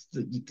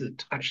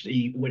 that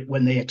actually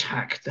when they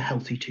attack the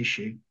healthy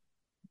tissue.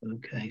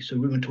 Okay, so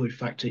rheumatoid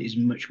factor is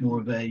much more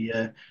of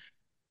a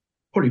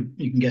probably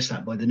you can guess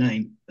that by the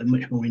name,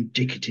 much more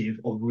indicative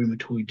of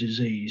rheumatoid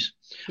disease.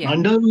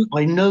 And Yeah.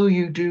 I know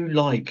you do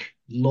like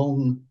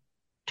long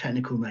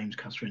technical names,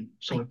 Catherine.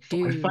 I So I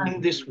do.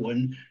 found this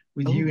one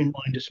with you Oh, in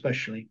mind,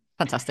 especially.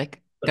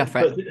 fantastic. Go But for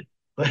it.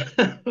 but,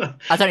 but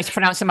I don't need to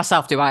pronounce it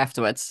myself, do I,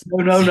 afterwards?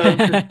 no.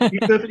 To be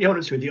perfectly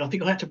honest with you, I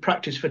think I had to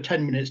practice for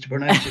 10 minutes to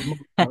pronounce it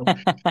myself.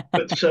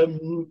 But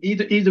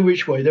either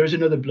which way, there is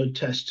another blood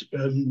test,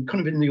 kind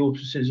of in the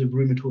auspices of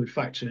rheumatoid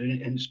factor,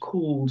 and it's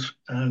called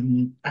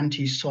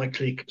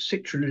anticyclic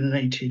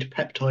citrulline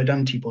peptide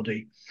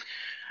antibody.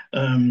 Do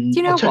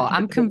you I'll know tell what? you.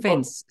 I'm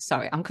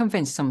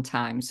convinced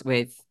sometimes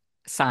with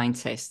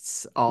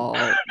scientists or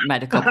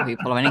medical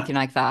people or anything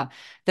like that,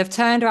 they've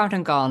turned around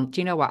and gone,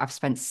 do you know what? I've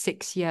spent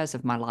 6 years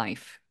of my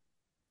life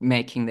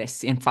making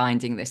this and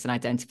finding this and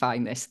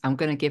identifying this. I'm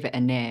going to give it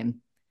a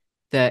name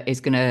that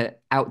is going to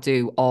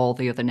outdo all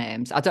the other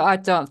names. I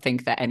don't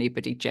think that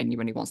anybody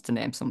genuinely wants to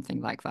name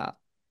something like that.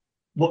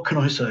 What can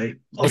I say?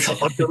 I shall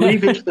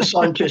leave it to the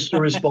scientists to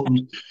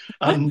respond.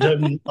 And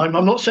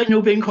I'm not saying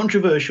you're being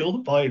controversial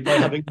by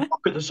having a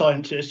look at the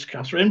scientists,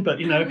 Catherine, but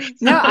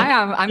No, I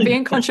am. I'm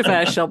being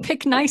controversial.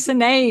 Pick nicer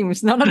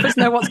names. None of us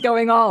know what's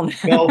going on.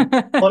 well,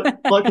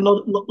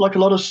 like a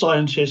lot of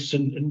scientists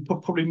and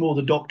probably more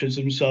the doctors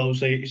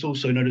themselves, it's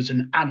also known as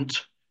an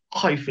ant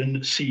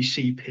hyphen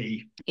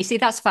CCP. You see,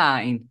 that's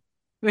fine.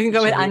 We can go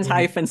So with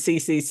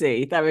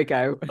ant-CCC. There we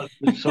go.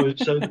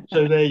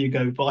 so there you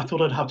go. But I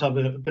thought I'd have to have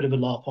a bit of a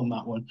laugh on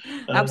that one.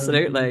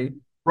 Absolutely.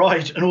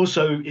 Right, and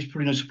also it's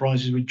probably no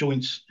surprises with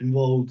joints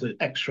involved that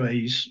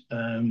X-rays,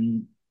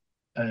 MRIs,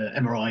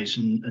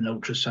 and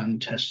ultrasound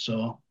tests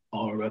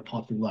are a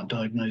part of that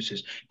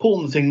diagnosis.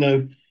 Important thing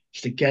though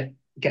is to get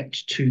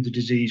to the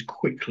disease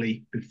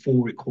quickly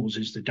before it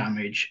causes the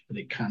damage that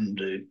it can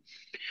do.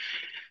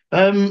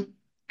 Um,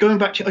 Going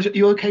back to, are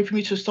you okay for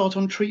me to start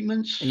on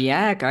treatments?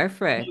 Yeah, go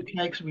for it.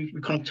 Okay, because we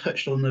kind of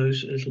touched on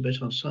those a little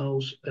bit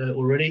ourselves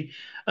already.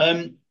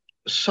 Um,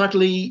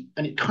 Sadly,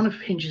 and it kind of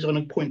hinges on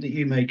a point that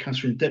you made,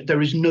 Catherine, that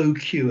there is no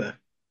cure.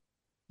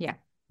 Yeah,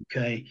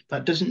 Okay,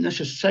 that doesn't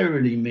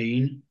necessarily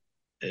mean,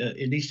 at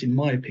least in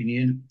my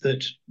opinion,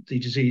 that the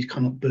disease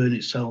cannot burn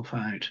itself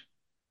out.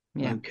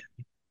 yeah, Okay,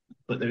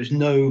 but there is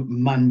no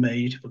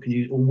man-made, if I can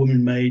use, or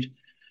woman-made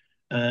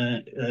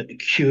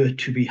cure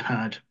to be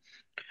had.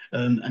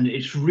 And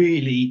it's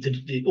really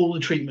all the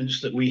treatments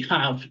that we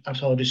have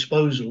at our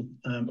disposal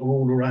are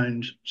all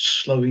around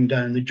slowing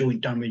down the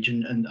joint damage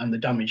and the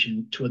damage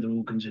to other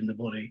organs in the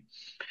body.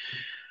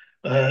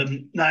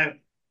 Now,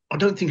 I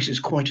don't think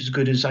it's quite as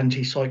good as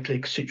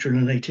anticyclic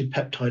citrullinated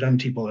peptide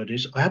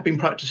antibodies. I have been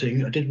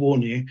practicing, I did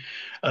warn you,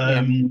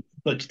 yeah,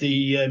 but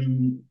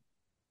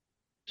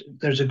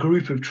there's a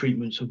group of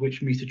treatments of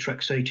which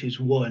methotrexate is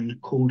one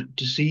called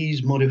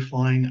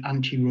disease-modifying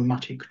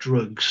anti-rheumatic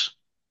drugs,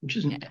 which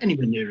isn't yeah.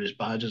 anywhere near as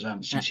bad as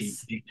That's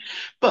anti-CCP.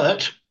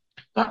 But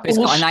that but it's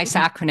got a also nice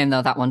acronym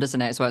though, that one,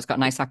 doesn't it? As well, it's got a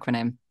nice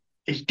acronym.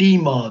 is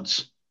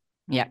DMARDs.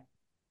 Yeah,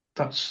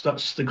 That's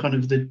the kind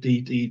of the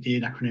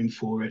acronym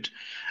for it.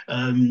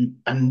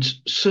 And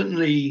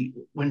certainly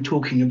when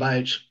talking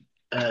about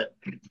uh,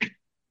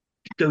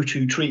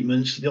 go-to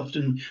treatments,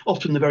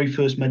 often the very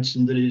first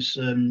medicine that is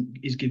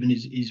given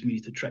is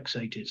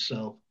methotrexate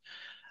itself.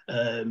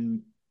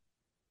 Um,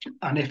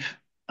 and if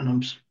and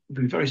I'm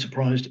be very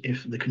surprised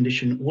if the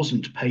condition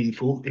wasn't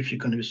painful if you're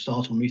going to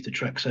start on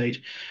methotrexate,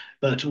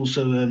 but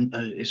also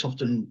it's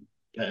often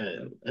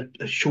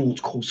a short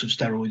course of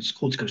steroids,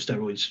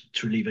 corticosteroids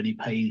to relieve any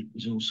pain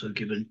is also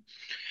given.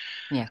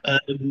 yeah,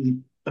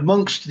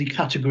 Amongst the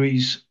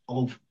categories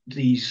of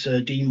these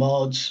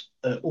DMARDs,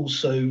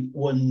 also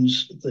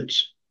ones that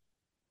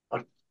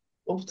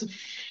of the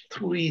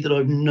three that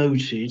I've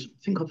noted,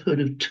 I think I've heard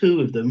of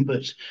two of them.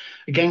 But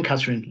again,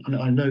 Catherine,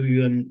 I know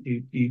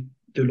you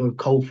do a lot of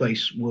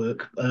coalface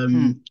work.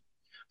 mm,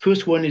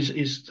 First one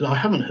is that I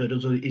haven't heard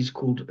of is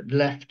called or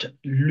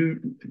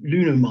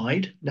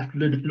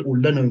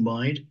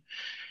lunomide.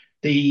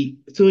 The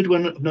third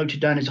one I've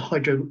noted down is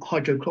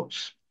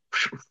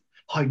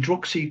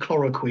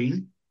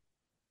hydroxychloroquine,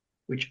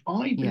 which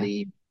I Yeah.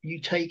 believe you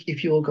take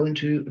if you're going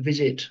to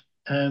visit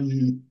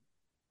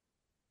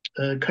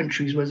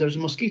countries where there's a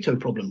mosquito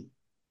problem,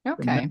 from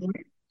Okay.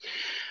 memory.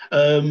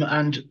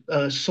 And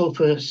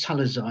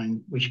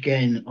sulfasalazine, which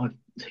again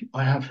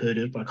I have heard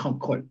of, but I can't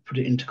quite put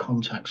it into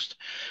context.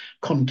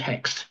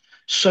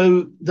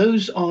 So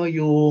those are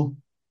your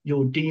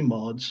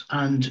DMARDs,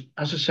 and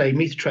as I say,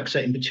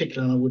 methotrexate in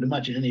particular, and I would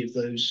imagine any of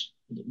those.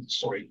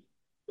 Sorry,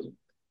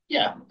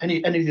 yeah,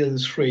 any of the other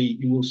three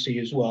you will see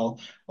as well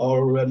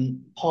are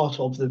part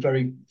of the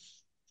very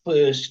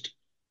first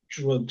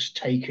drugs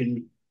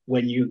taken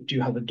when you do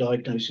have a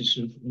diagnosis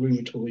of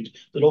rheumatoid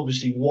that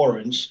obviously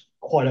warrants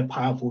quite a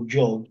powerful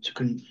job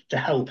to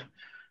help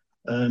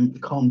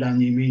calm down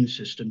the immune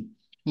system.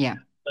 Yeah.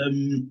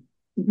 Um,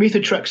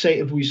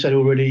 Methotrexate, as we said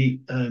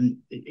already,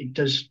 it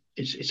does.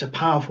 It's a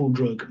powerful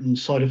drug, and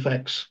side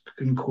effects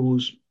can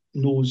cause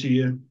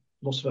nausea,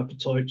 loss of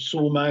appetite,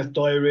 sore mouth,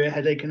 diarrhea,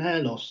 headache, and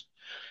hair loss.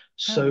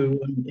 Oh. So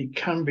it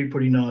can be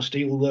pretty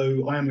nasty.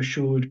 Although I am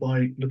assured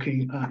by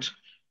looking at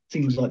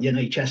things like the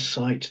NHS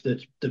site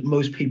that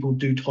most people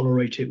do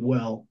tolerate it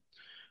well.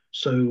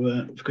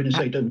 So for goodness Uh,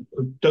 sake,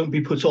 don't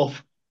be put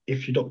off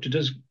if your doctor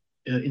does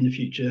in the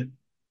future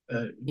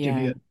give yeah.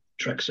 you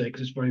a Trexate,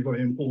 because it's very,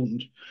 very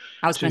important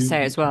I was going to to.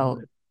 say as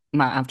well,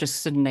 Matt, I've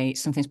just suddenly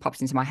something's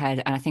popped into my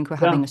head, and I think we're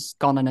having Yeah. a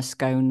scone and a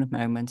scone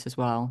moment as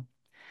well.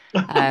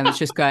 It's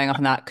just going off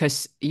on that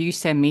because you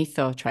say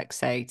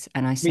methotrexate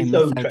and I say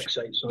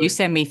Methotrexate, you sorry.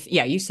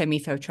 say you say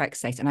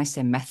methotrexate and I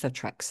say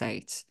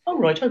methotrexate. Oh,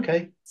 right,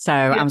 okay. So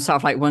Yeah. I'm sort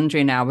of like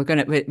wondering now we're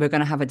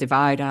gonna have a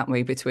divide, aren't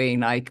we,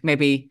 between like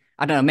maybe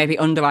I don't know, maybe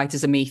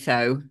underwriters are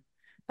metho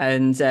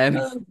and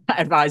Uh,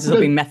 advisors I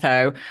will be don't.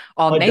 metho,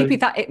 or I maybe don't.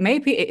 that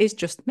maybe it is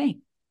just me.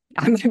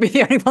 I may be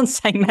the only one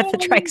saying Oh,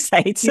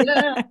 methotrexate.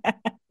 yeah.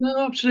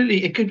 No,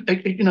 absolutely. It could,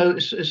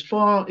 as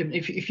far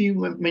if you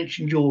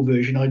mentioned your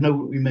version, I know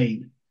what we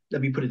mean.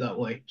 Let me put it that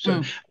way.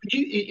 So,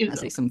 Mm, I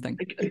say something.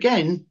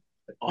 again,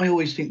 I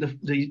always think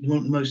the one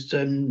of the most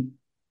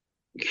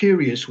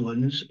curious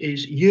ones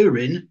is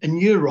urine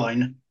and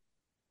urine.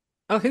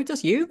 Oh, who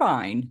does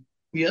urine?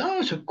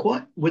 Yeah, so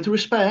quite with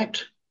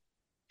respect,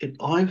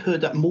 I've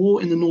heard that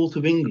more in the north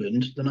of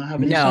England than I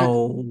have in the south of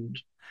No,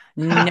 England.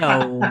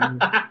 no.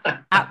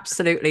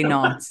 Absolutely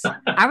not.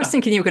 I was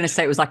thinking you were going to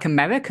say it was like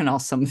American or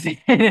something.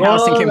 I was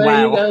Well, thinking, there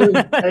you wow.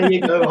 go. There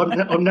you go.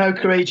 I'm now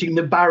creating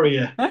the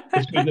barrier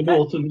between the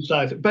north and the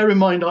south. Bear in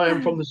mind, I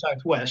am from the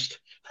southwest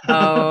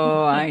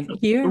Oh,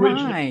 you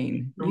originally.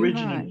 rhyme. You Originally,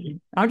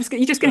 rhyme. You're just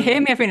going to so hear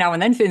me every now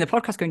and then through the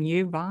podcast going,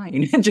 you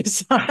rhyme.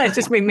 Just it's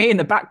just me in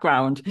the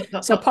background.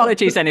 So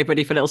apologies,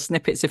 anybody, for little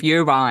snippets of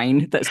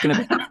urine that's going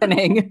to be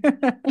happening.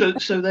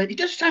 so that it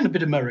does sound a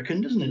bit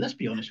American, doesn't it? Let's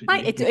be honest with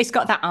Right, you. it's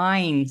got that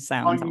ein I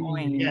sound. mean,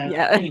 Ein. yeah.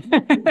 Yeah.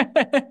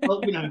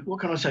 Well, what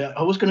can I say?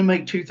 I was going to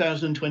make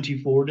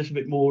 2024 a little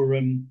bit more.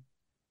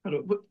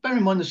 But bear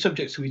in mind the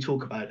subjects that we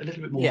talk about a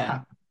little bit more Yeah.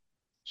 happy.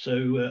 So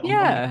I'm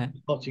Yeah.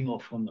 starting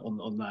off on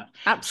that.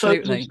 So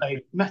as I Absolutely.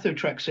 say,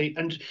 methotrexate,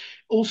 and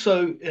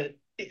also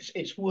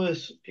it's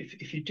worth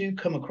if you do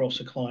come across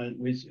a client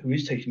who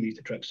is taking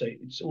methotrexate,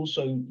 it's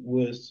also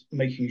worth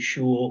making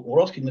sure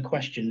or asking the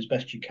question as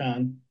best you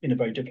can in a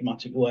very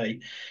diplomatic way,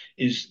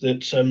 is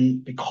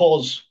that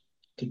because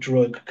the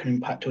drug can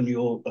impact on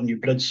your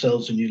blood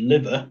cells and your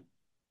liver,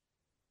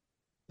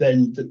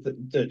 then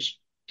that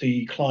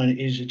the client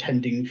is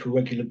attending for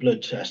regular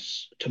blood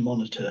tests to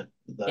monitor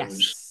those.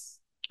 Yes.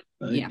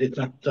 Yeah.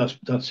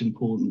 That's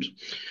important.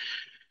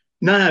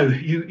 Now,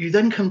 you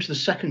then come to the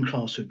second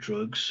class of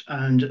drugs,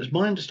 and as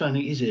my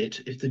understanding is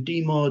if the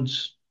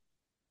DMARDs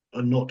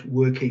are not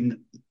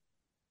working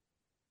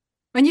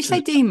When you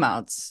say to,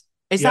 DMARDs,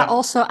 is that yeah,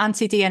 also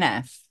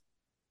anti-DNF?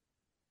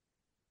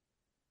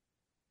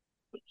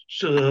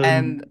 so,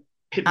 Um,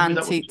 hit me with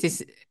that one. anti,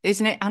 dis,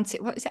 isn't it anti?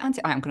 What is it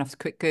anti? I'm gonna have to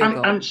quick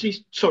Google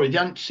Sorry,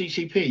 the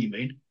anti-CCP, you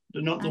mean?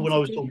 Not the one I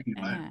was talking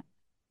about. anti-DNF.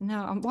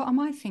 No, what am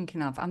I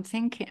thinking of? I'm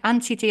thinking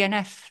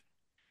anti-DNF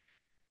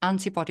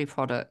antibody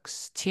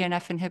products,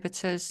 TNF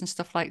inhibitors, and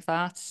stuff like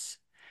that.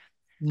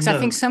 Because I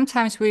think No,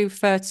 sometimes we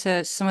refer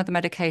to some of the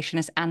medication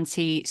as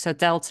so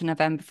Delta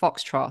November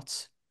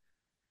Foxtrot.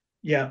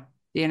 yeah,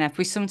 DNF.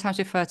 We sometimes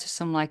refer to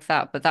some like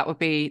that, but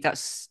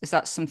is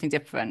that something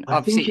different? I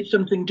think Obviously, it's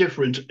something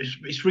different. It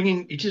is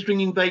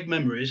ringing vague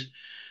memories,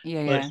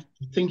 yeah, but yeah.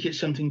 I think it's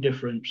something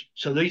different.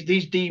 So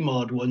these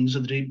DMARD ones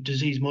are the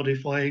disease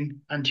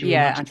modifying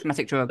Yeah, anti-rheumatic. anti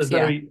They're drugs, yeah.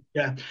 very,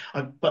 yeah,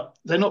 but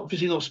they're not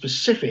obviously not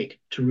specific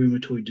to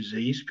rheumatoid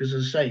disease because,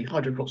 as I say,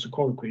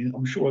 hydroxychloroquine.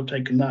 I'm sure I've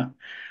taken that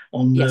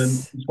on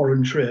Yes.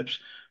 foreign trips.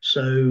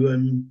 So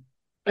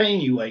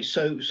anyway,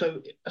 so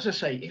as I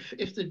say,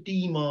 if the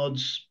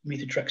DMARDs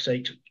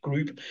methotrexate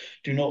group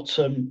do not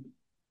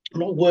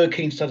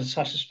working to the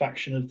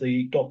satisfaction of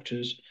the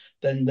doctors,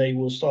 then they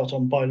will start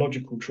on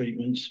biological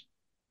treatments.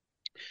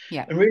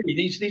 Yeah. And really,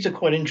 these are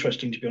quite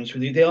interesting, to be honest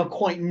with you. They are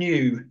quite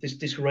new.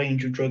 This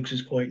range of drugs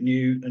is quite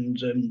new,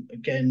 and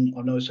again,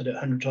 I know I said it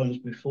 100 times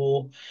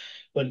before,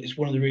 but it's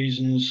one of the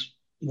reasons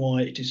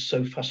why it is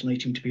so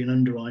fascinating to be an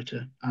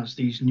underwriter as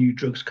these new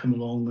drugs come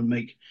along and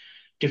make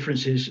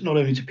differences not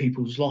only to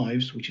people's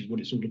lives, which is what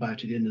it's all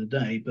about at the end of the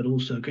day, but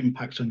also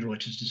impacts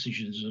underwriters'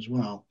 decisions as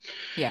well,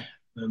 Yeah.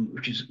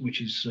 which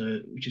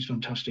is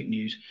fantastic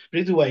news. But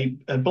either way,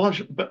 a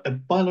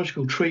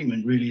biological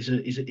treatment really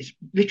is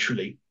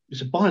literally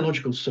it's a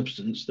biological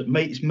substance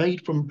is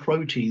made from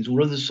proteins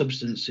or other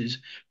substances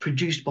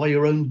produced by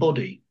your own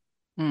body.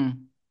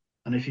 Mm.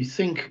 And if you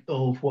think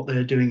of what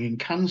they're doing in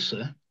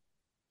cancer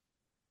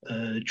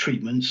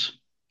treatments,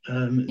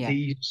 Yeah.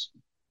 these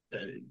uh,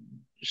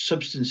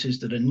 substances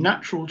that are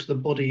natural to the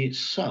body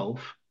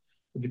itself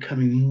are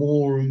becoming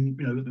more and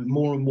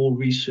more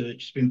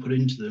research has been put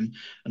into them.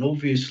 And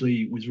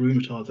obviously, with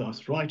rheumatoid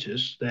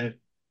arthritis, they're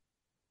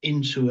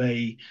into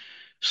a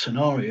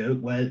scenario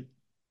where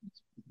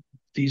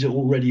these are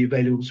already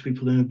available to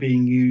people and are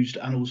being used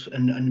and also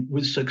and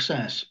with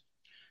success.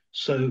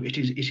 So it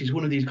is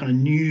one of these kind of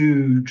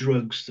new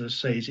drugs that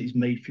says it's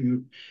made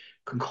from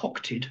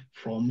concocted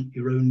from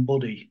your own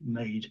body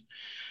made.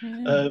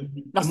 Yeah.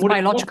 That's And the what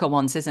biological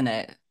ones, isn't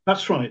it?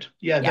 that's right.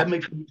 Yeah, they're Yeah.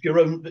 made from your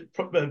own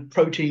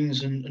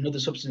proteins and other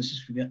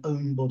substances from your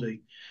own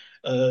body.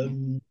 Yeah.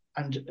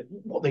 And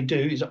what they do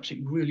is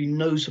absolutely really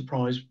no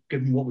surprise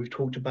given what we've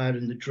talked about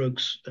in the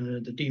drugs,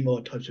 the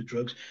DMARD types of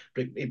drugs,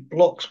 but it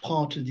blocks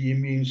part of the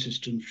immune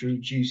system to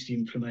reduce the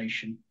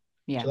inflammation.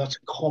 Yeah. So that's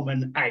a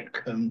common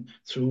outcome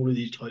through all of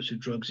these types of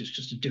drugs. It's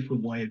just a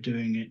different way of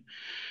doing it.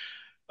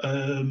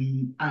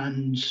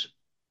 And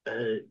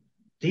uh,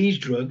 these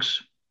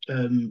drugs,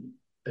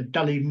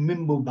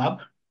 adalimumab,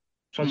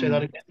 shall I say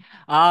that Mm. again?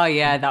 Oh,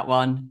 yeah, that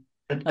one.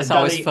 That's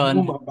always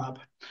fun. Adalimumab.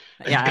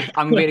 Yeah,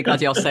 I'm really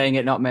glad you're saying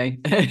it, not me.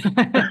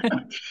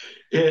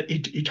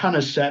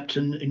 Etanercept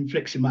and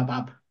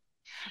infliximab.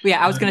 Well,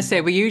 yeah, I was going to say,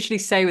 Um, we usually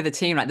say with the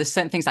team, like, there's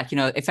certain things like,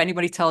 if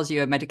anybody tells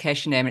you a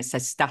medication name and it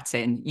says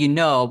statin,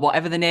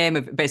 whatever the name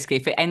of, basically,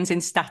 if it ends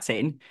in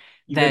statin,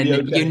 you're going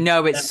to be then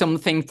okay. it's Yeah.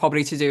 something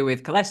probably to do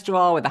with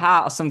cholesterol, with the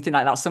heart, or something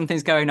like that.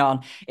 Something's going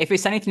on. If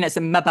it's anything that's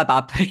a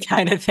mababab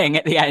kind of thing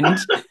at the end,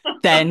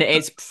 then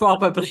it's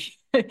probably,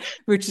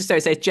 which is so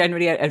it's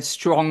generally a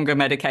stronger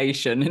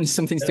medication and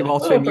something to do Oh,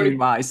 autoimmune very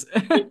wise.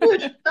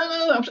 good.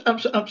 No,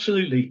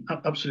 absolutely,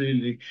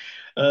 absolutely.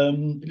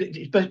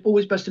 It's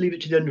always best to leave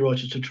it to the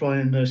underwriters to try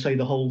and say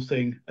the whole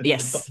thing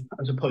Yes.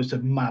 as opposed to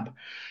MAB.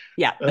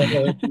 Yeah.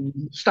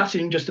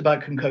 Statin just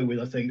about can cope with,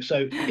 I think.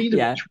 So either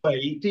Yeah. which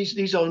way,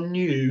 these are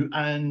new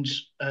and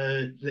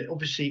they're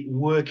obviously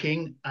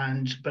working.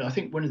 But I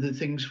think one of the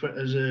things for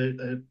as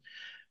an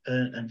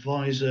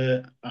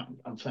advisor,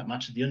 and for that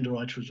matter, the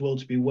underwriter as well,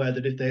 to be aware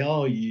that if they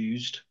are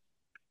used,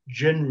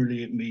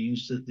 generally it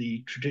means that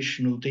the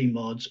traditional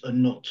DMARDs are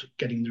not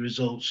getting the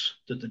results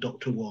that the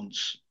doctor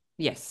wants.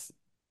 Yes.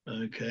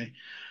 Okay.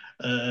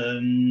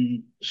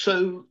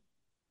 So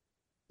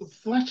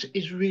that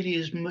is really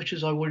as much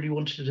as I really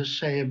wanted to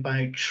say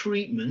about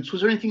treatments.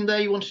 Was there anything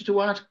there you wanted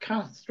to add,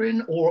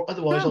 Catherine? Or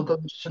otherwise, I'll No. go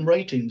into some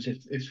ratings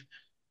if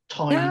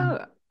time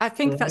No, I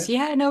think that's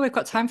allows. yeah, no, we've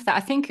got time for that. I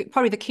think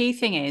probably the key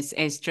thing is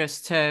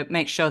just to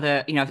make sure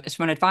that, as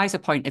from an advisor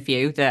point of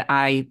view, that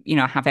I,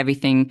 have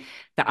everything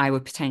that I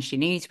would potentially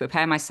need to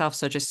prepare myself.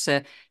 So just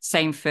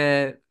same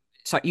for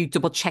so you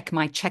double check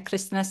my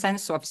checklist in a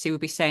sense. So obviously we'll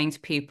be saying to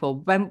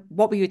people,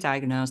 what were you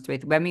diagnosed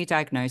with? When were you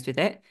diagnosed with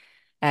it?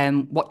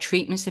 What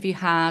treatments have you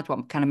had?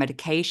 What kind of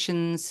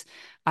medications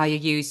are you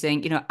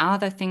using? Are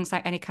there things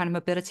like any kind of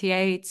mobility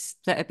aids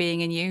that are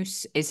being in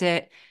use? Is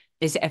it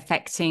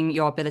affecting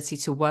your ability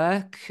to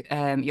work,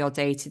 your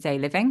day-to-day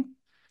living?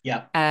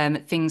 Yeah,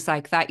 Things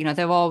like that.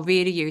 They're all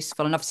really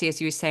useful. And obviously,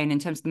 as you were saying, in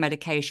terms of the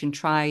medication,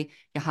 try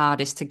your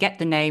hardest to get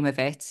the name of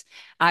it.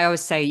 I always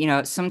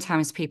say,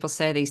 sometimes people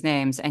say these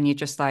names and you're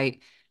just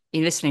like,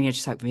 you're listening, you're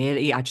just like,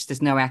 really?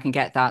 There's no way I can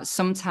get that.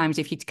 Sometimes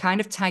if you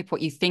kind of type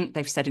what you think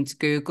they've said into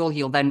Google,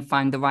 you'll then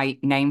find the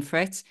right name for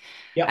it.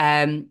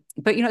 yeah,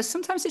 But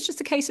sometimes it's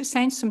just a case of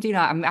saying to somebody,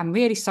 I'm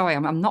really sorry,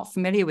 I'm not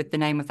familiar with the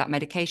name of that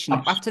medication.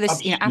 After this,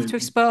 after we've absolutely.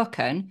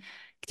 spoken,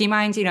 do you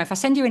mind, if I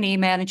send you an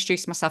email,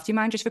 introduce myself, do you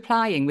mind just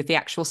replying with the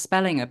actual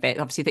spelling of it,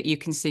 obviously, that you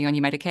can see on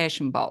your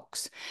medication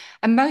box?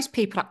 And most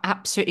people are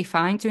absolutely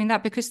fine doing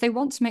that because they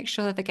want to make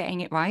sure that they're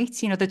getting it right.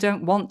 They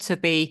don't want to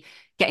be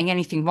getting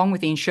anything wrong with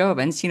the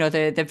insurance.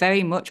 They're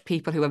very much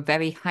people who are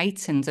very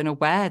heightened and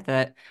aware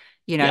that,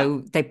 Yeah,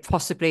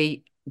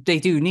 they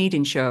do need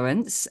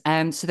insurance.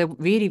 So they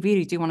really,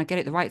 really do want to get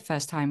it the right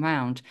first time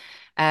round.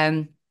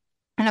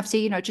 And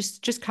obviously,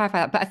 just clarify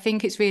that. But I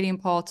think it's really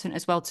important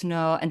as well to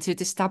know and to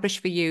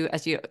establish for you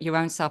as your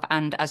own self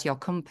and as your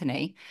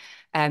company,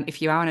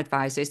 if you are an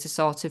advisor, is to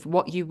sort of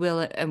what you will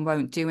and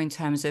won't do in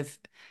terms of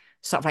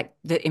sort of like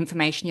the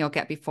information you'll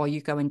get before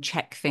you go and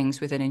check things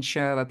with an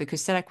insurer.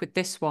 Because say like with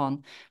this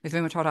one, with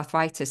rheumatoid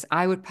arthritis,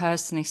 I would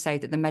personally say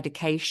that the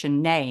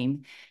medication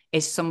name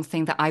is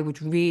something that I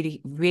would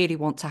really, really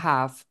want to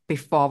have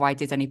before I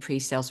did any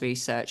pre-sales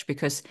research.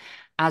 Because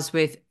as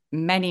with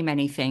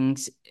many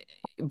things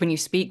when you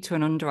speak to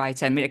an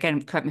underwriter. I mean,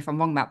 again, correct me if I'm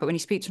wrong, Matt, but when you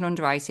speak to an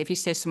underwriter, if you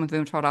say someone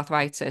with rheumatoid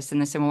arthritis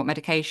and they say, well, what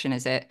medication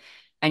is it?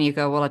 And you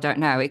go, well, I don't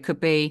know. It could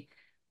be,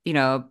 you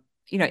know,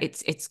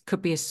 it's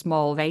could be a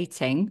small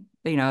rating,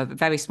 a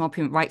very small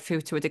payment right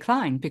through to a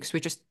decline because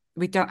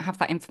we don't have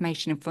that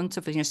information in front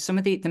of us. Some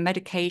of the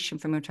medication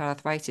for rheumatoid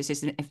arthritis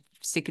is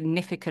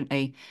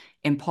significantly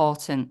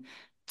important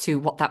to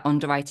what that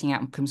underwriting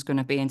outcome is going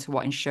to be and to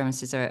what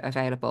insurances are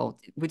available.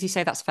 Would you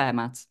say that's fair,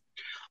 Matt?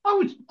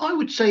 I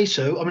would say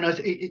so. I mean,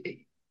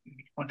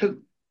 I don't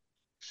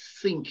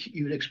think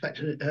you would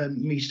expect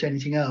me to say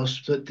anything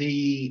else. That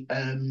the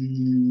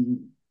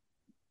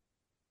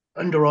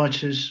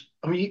underwriters.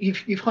 I mean,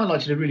 you've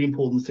highlighted a really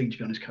important thing, to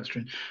be honest,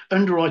 Catherine.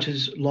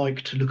 Underwriters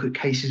like to look at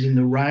cases in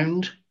the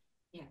round,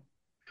 Yeah.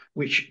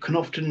 which can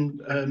often,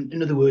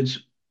 in other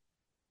words,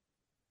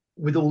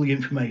 with all the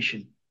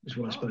information, is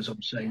what I Of suppose course.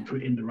 I'm saying, Yeah. for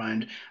in the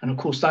round. And of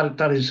course,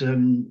 that is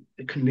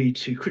it can lead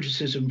to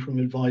criticism from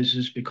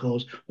advisors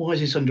because why is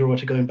this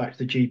underwriter going back to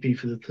the GP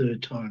for the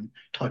third time?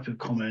 Type of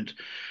comment.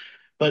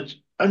 But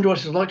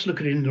underwriters like to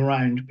look at it in the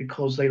round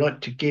because they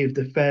like to give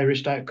the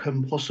fairest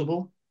outcome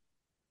possible.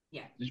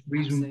 Yeah, There's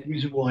absolutely.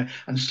 reason why,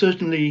 and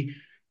certainly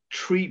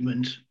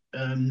treatment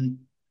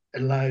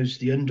allows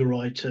the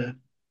underwriter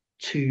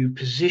to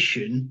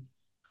position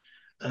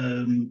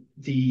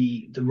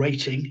the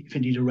rating, if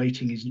indeed a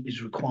rating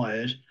is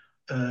required,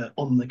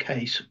 on the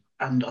case.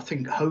 And I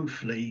think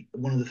hopefully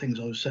one of the things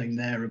I was saying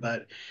there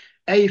about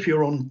if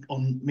you're on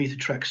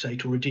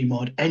methotrexate or a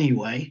DMARD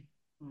anyway,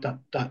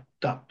 Mm.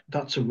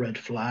 that's a red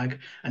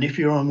flag. And if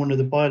you're on one of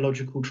the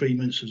biological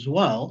treatments as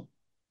well,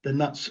 then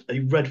that's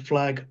a red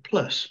flag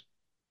plus.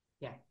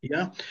 Yeah.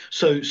 Yeah.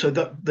 So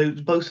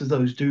both of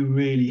those do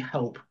really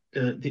help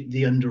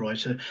the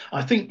underwriter.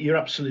 I think your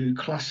absolute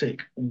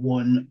classic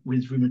one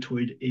with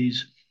rheumatoid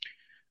is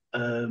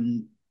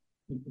um,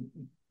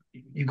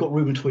 you've got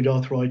rheumatoid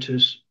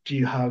arthritis. Do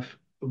you have?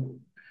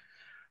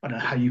 I don't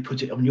know how you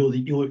put it. I mean,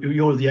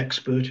 you're the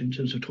expert in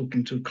terms of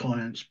talking to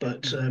clients,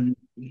 but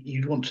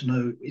you'd want to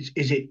know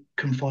is it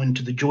confined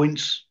to the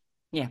joints?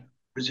 Yeah,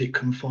 Or is it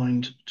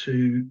confined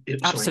to? Sorry,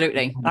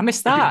 absolutely. I missed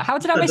is it that. How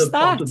did I miss other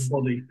part of that? the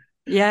body?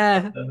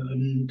 Yeah.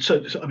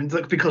 So I mean,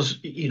 look, because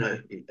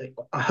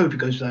I hope it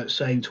goes without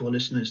saying to our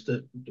listeners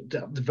that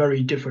the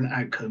very different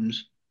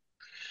outcomes,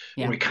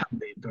 or Yeah. it can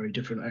be a very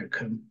different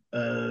outcome.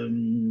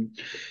 And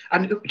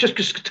just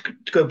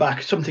to go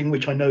back, something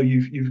which I know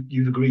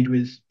you've agreed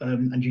with,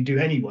 and you do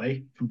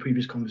anyway from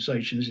previous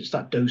conversations, it's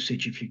that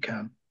dosage if you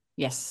can.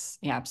 Yes,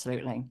 yeah,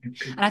 absolutely.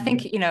 And I Yeah.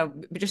 think, I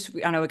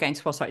know we're getting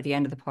towards like the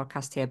end of the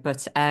podcast here,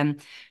 but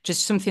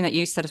just something that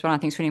you said as well, I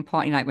think is really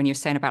important, like when you were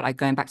saying about like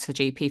going back to the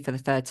GP for the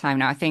third time.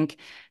 Now, I think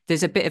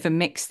there's a bit of a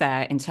mix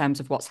there in terms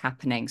of what's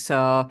happening.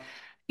 So,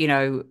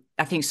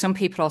 I think some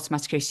people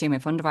automatically assume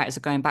if underwriters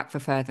are going back for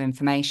further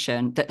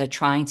information that they're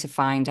trying to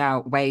find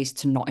out ways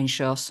to not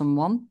insure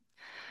someone.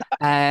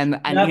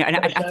 And Yeah, no,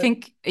 I so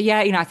think,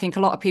 yeah, I think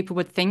a lot of people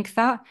would think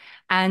that.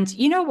 And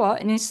you know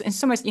what? And in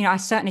some ways, I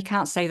certainly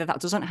can't say that that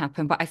doesn't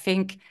happen, but I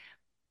think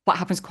what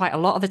happens quite a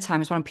lot of the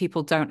time is when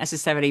people don't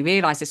necessarily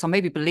realize this or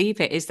maybe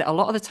believe it is that a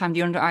lot of the time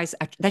the underwriters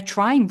they're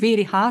trying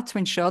really hard to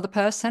insure the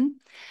person,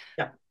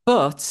 yeah,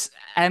 but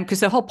because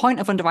the whole point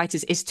of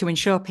underwriters is to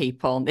insure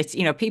people. It's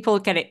people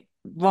get it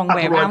wrong at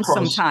way the right around price.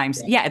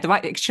 sometimes. Yeah, Yeah, the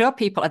right insure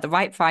people at the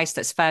right price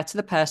that's fair to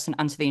the person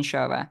and to the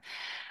insurer.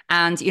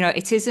 And,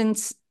 it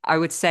isn't, I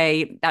would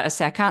say, I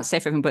say, I can't say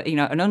for everyone, but,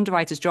 an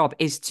underwriter's job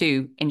is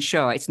to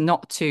insure. It's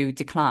not to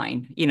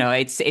decline.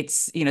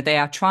 They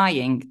are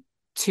trying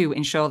to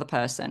insure the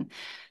person.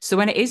 So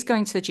when it is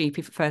going to the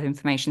GP for further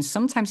information,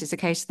 sometimes it's a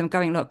case of them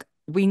going, look,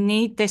 we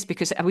need this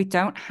because we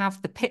don't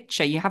have the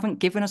picture. You haven't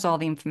given us all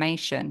the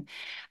information.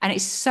 And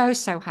it's so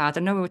hard.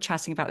 I know we were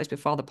chatting about this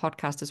before the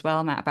podcast as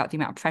well, Matt, about the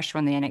amount of pressure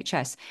on the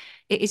NHS.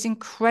 It is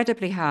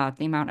incredibly hard,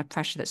 the amount of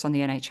pressure that's on the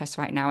NHS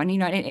right now.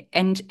 And,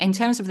 and in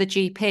terms of the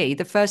GP,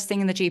 the first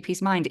thing in the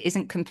GP's mind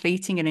isn't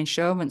completing an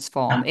insurance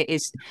form. It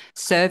is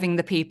serving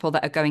the people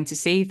that are going to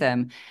see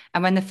them.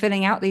 And when they're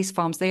filling out these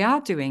forms, they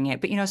are doing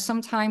it. But,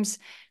 sometimes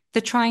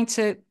they're trying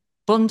to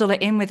bundle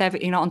it in with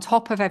on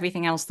top of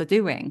everything else they're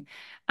doing.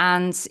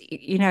 And,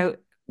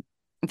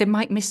 they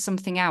might miss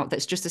something out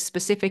that's just a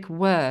specific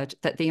word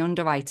that the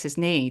underwriters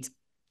need.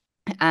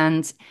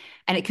 And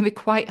it can be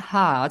quite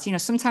hard.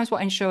 Sometimes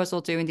what insurers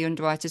will do in the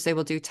underwriters, they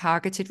will do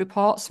targeted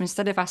reports. So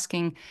instead of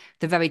asking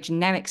the very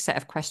generic set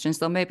of questions,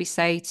 they'll maybe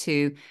say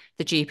to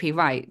the GP,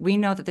 right, we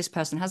know that this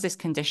person has this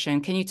condition.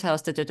 Can you tell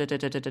us da da da da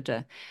da da da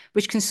da?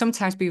 Which can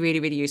sometimes be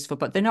really, really useful,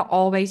 but they're not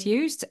always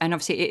used. And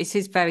obviously it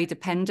is very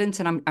dependent.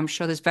 And I'm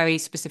sure there's very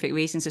specific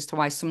reasons as to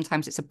why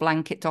sometimes it's a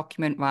blanket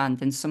document rather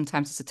than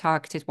sometimes it's a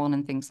targeted one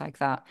and things like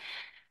that.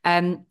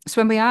 So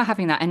when we are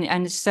having that,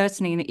 and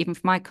certainly even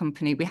for my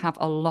company, we have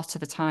a lot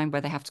of the time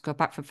where they have to go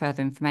back for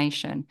further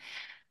information.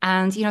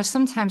 And,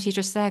 sometimes you're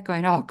just there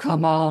going, oh,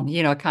 come on,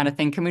 kind of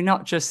thing. Can we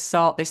not just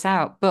sort this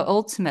out? But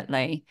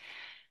ultimately,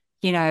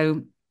 you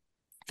know,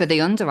 for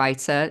the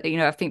underwriter,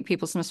 I think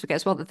people sometimes forget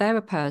as well that they're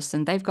a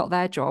person, they've got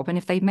their job. And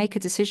if they make a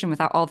decision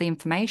without all the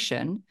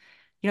information,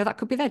 that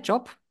could be their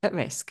job at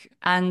risk.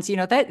 And,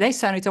 they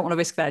certainly don't want to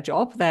risk their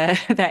job, their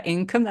their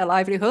income, their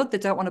livelihood. They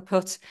don't want to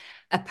put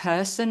a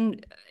person,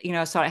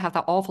 sorry, have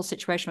that awful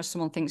situation where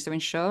someone thinks they're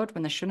insured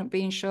when they shouldn't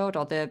be insured,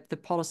 or the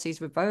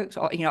policy's revoked,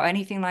 or,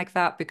 anything like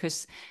that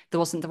because there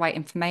wasn't the right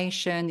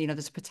information.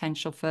 There's a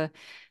potential for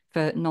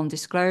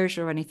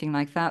non-disclosure or anything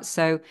like that.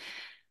 So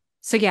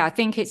yeah, I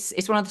think it's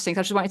one of those things.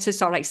 I just wanted to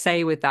sort of like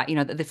say with that,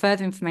 that the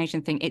further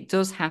information thing, it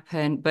does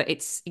happen, but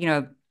it's,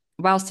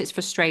 whilst it's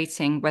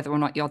frustrating, whether or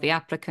not you're the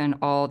applicant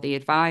or the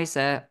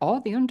advisor or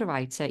the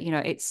underwriter,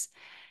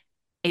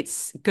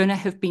 it's gonna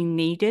have been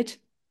needed.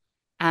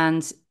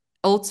 And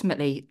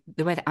ultimately,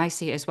 the way that I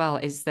see it as well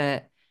is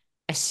that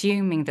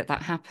assuming that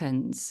that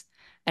happens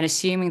and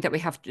assuming that we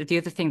have the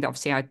other thing that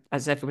obviously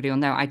as everybody will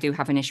know, I do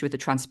have an issue with the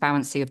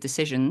transparency of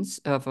decisions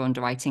over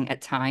underwriting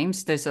at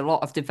times. There's a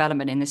lot of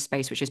development in this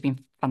space, which has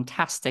been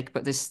fantastic,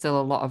 but there's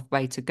still a lot of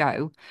way to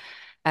go.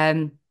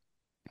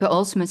 But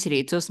ultimately,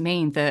 it does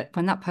mean that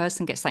when that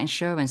person gets that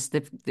insurance,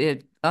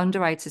 the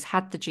underwriters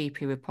had the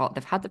GP report,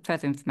 they've had the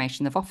further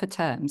information, they've offered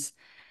terms.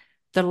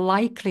 The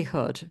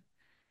likelihood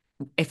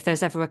if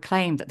there's ever a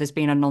claim that there's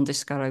been a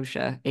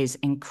non-disclosure is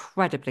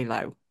incredibly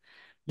low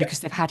Yeah. because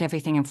they've had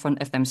everything in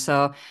front of them.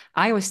 So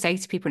I always say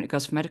to people when it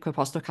goes for medical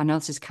reports, look, I know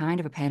this is kind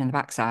of a pain in the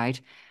backside,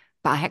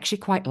 but I actually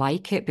quite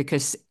like it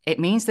because it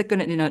means they're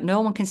going to,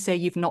 no one can say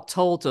you've not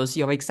told us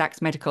your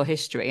exact medical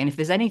history. And if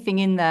there's anything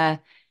in there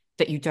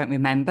that you don't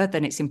remember,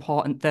 then it's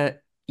important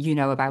that you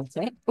know about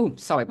it. Oh,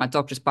 sorry, my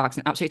dog just barks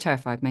and absolutely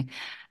terrified me.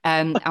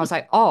 I was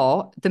like,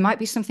 oh, there might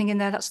be something in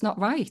there that's not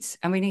right,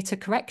 and we need to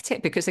correct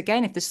it because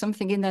again, if there's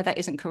something in there that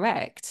isn't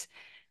correct,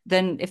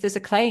 then if there's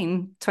a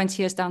claim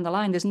 20 years down the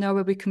line, there's no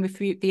way we can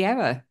refute the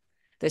error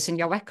that's in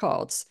your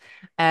records.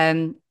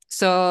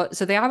 So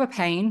they are a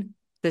pain.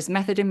 There's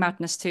method in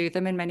madness to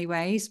them in many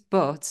ways,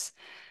 but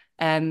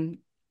I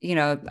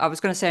was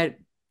going to say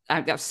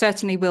I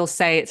certainly will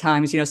say at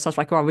times, stuff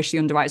like, oh, I wish the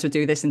underwriters would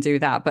do this and do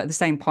that. But at the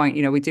same point,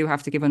 we do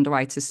have to give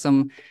underwriters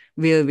some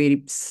really,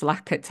 really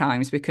slack at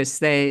times because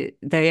they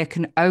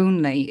can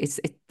only, it's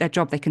their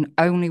job, they can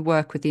only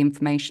work with the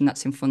information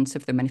that's in front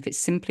of them. And if it's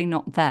simply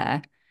not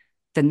there,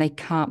 then they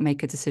can't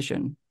make a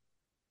decision.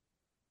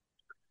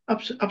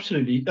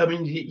 Absolutely. I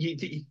mean,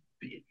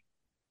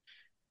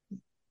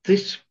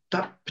 this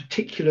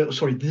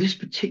this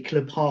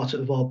particular part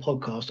of our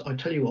podcast, I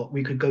tell you what,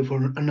 we could go for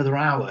another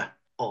hour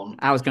on.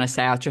 I was going to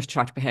say, I'll just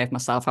try to behave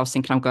myself. I was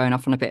thinking I'm going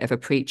off on a bit of a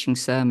preaching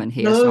sermon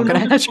here, so No, I'm not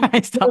going at to all. try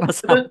and stop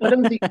myself. I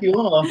don't think you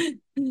are.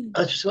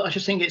 I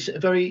just think it's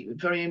very,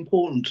 very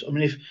important. I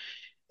mean, if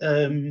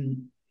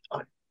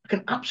I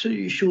can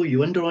absolutely assure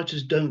you,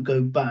 underwriters don't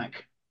go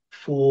back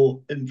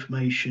for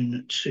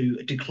information to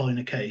decline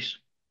a case.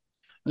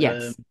 Um,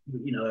 Yes.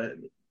 you know,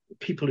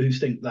 people who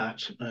think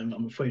that,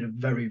 I'm afraid, are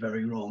very,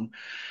 very wrong.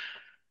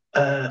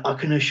 I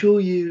can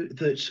assure you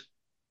that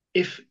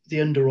if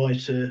the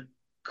underwriter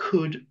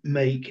could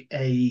make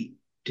a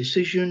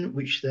decision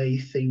which they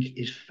think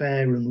is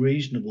fair and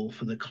reasonable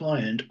for the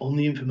client on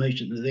the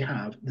information that they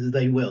have,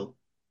 they will.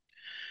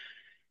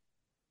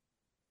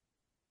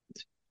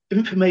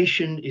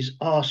 Information is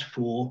asked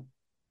for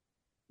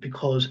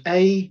because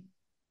A,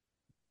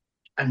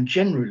 and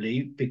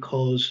generally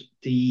because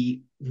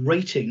the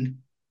rating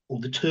or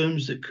the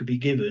terms that could be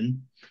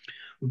given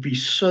could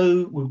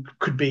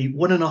be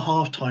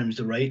 1.5 times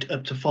the rate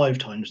up to 5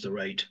 times the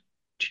rate.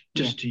 Yeah.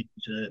 Just to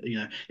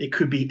it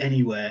could be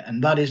anywhere,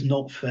 and that is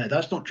not fair.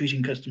 That's not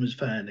treating customers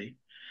fairly.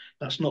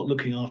 That's not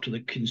looking after the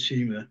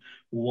consumer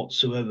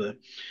whatsoever.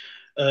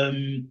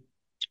 Um,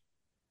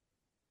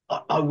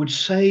 I would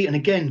say, and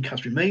again,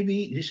 Catherine,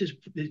 maybe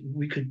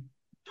we could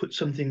put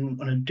something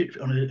on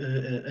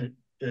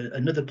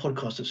another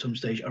podcast at some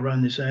stage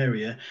around this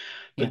area,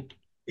 Yeah. but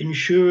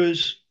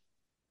insurers,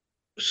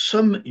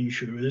 some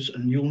insurers,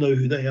 and you'll know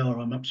who they are,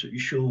 I'm absolutely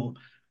sure,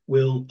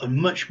 are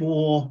much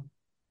more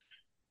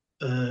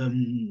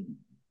um,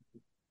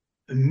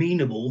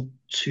 amenable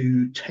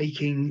to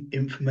taking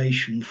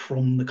information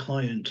from the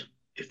client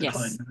if the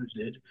client Yes. knows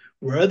it,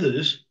 where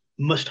others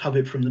must have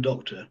it from the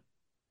doctor.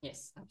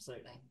 Yes,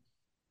 absolutely.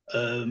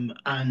 And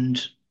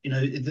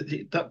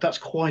that's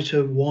quite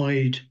a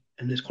wide,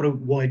 and there's quite a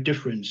wide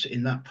difference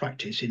in that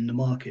practice in the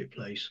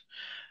marketplace.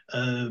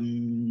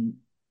 Um,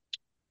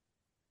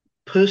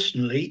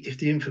 Personally, if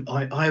the info,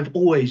 I have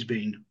always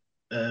been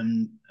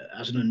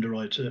as an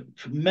underwriter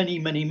for many,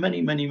 many,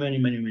 many, many, many,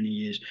 many, many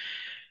years,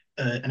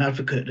 an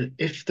advocate that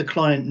if the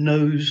client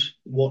knows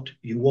what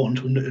you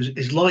want or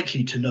is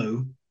likely to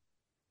know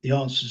the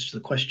answers to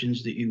the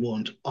questions that you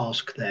want,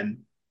 ask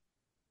them.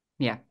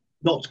 Yeah.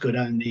 Not to go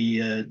down the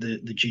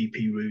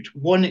GP route.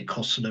 One, it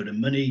costs a load of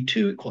money.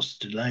 Two, it costs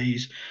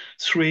delays.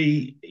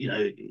 Three,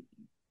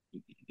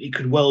 it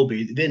could well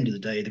be at the end of the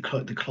day the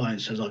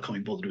client says, I can't be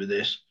bothered with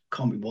this.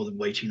 Can't be bothered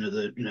waiting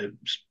another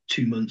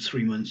 2 months,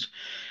 3 months.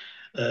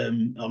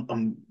 I'm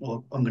going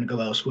to go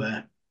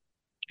elsewhere,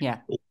 Yeah.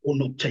 or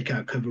not take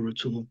out cover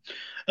at all.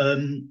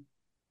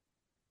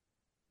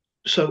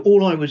 So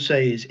all I would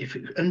say is if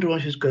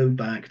underwriters go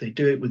back, they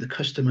do it with the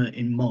customer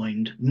in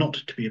mind, not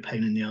to be a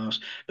pain in the ass,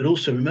 but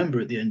also remember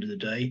at the end of the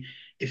day,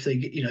 if they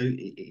get,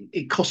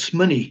 it costs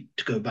money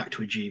to go back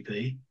to a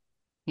GP.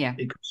 Yeah,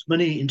 It costs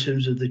money in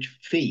terms of the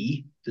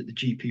fee that the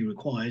GP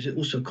requires. It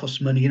also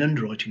costs money in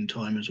underwriting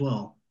time as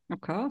well.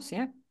 of course.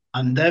 Yeah.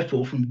 And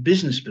therefore, from a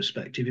business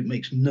perspective, it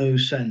makes no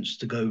sense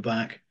to go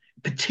back,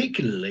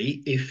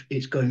 particularly if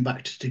it's going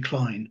back to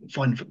decline,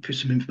 find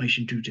some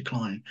information to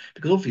decline,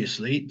 because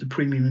obviously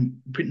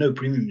no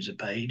premiums are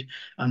paid,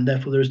 and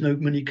therefore there is no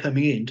money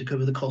coming in to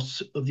cover the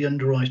costs of the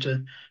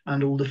underwriter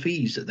and all the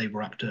fees that they've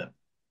racked up.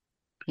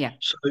 Yeah.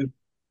 So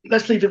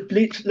let's leave it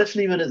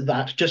at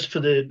that, just for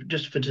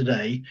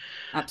today.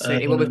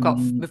 Absolutely. Well,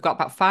 Um, we've got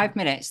about 5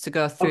 minutes to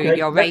go through okay,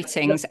 your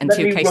ratings and let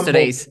two me case rumble.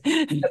 studies.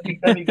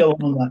 Let me go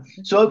on that.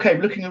 So,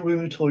 okay, looking at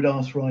rheumatoid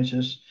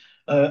arthritis,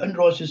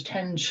 underwriters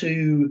tend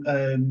to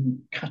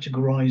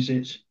categorize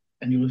it,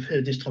 and you'll have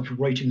heard this type of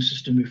rating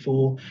system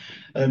before,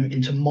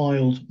 into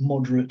mild,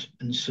 moderate,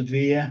 and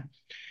severe.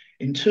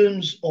 In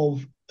terms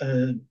of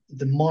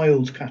the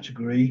mild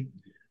category,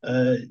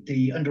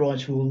 the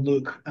underwriter will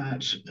look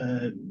at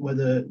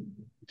whether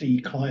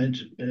the client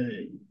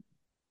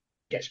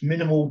gets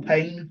minimal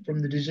pain from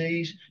the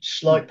disease, Yeah.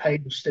 slight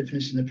pain or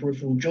stiffness in the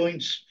peripheral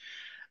joints,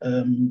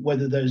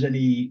 whether there's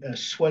any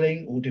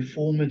swelling or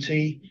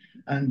deformity,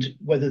 and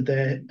whether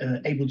they're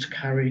able to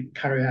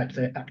carry out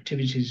their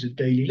activities of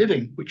daily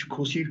living, which of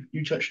course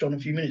you touched on a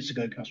few minutes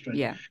ago, Catherine.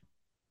 Yeah.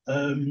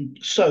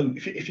 So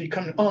if you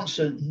can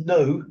answer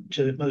no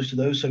to most of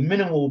those, so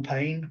minimal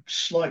pain,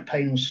 slight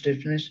pain or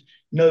stiffness,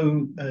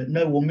 no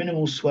or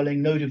minimal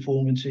swelling, no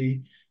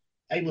deformity,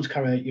 able to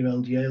carry out your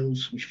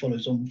LDLs, which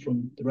follows on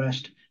from the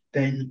rest,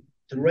 then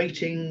the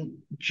rating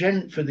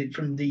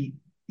from the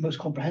most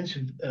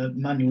comprehensive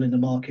manual in the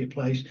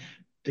marketplace,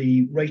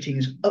 the rating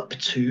is up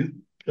to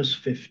plus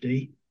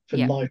 50 for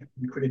Yeah. life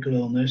and critical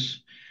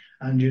illness,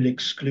 and you'd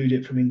exclude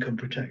it from income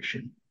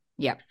protection.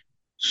 Yeah.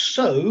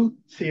 So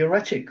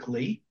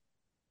theoretically,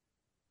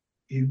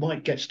 you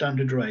might get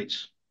standard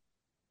rates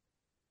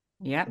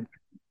Yeah.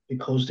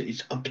 because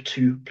it's up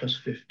to plus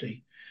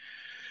 50.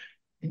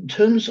 In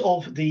terms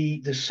of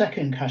the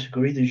second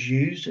category that's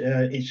used,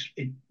 it's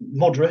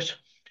moderate.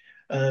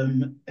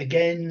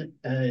 Again,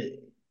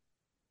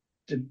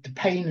 the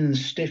pain and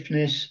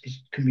stiffness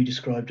can be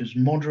described as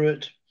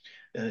moderate.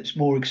 It's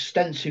more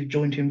extensive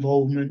joint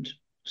involvement,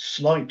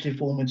 slight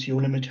deformity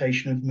or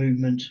limitation of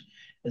movement,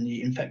 and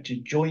the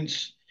infected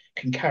joints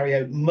can carry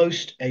out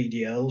most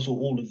ADLs or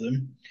all of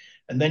them.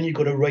 And then you've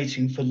got a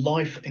rating for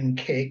life and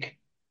kick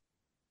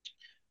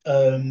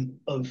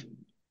of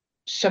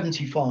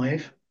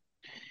 75.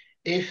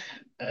 If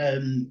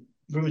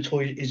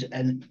rheumatoid is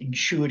an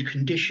insured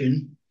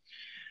condition,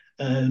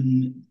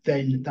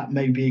 then that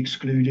may be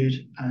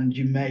excluded, and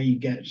you may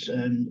get,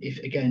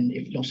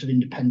 if loss of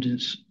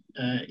independence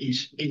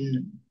is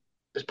in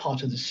as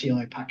part of the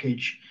CI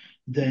package,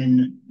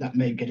 then that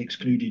may get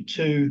excluded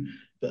too.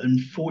 But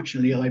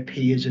unfortunately, IP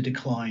is a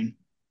decline.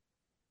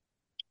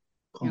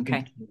 Can't get it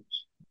Okay.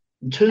 towards.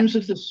 In terms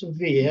of the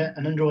severe,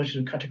 and underwriters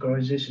have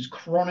categorized this as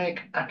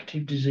chronic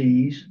active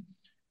disease,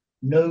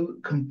 no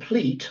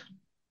complete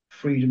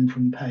freedom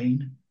from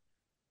pain,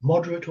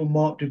 moderate or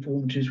marked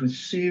deformities with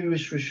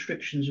serious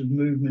restrictions of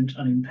movement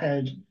and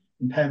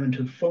impairment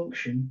of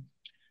function,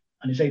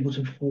 and is able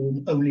to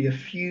perform only a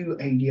few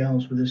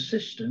ADLs with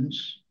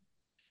assistance,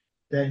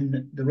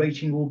 then the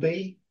rating will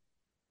be,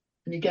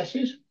 any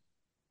guesses?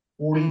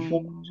 All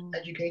informed, Mm,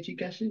 educated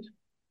guesses?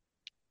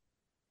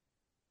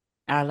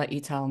 I'll let you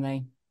tell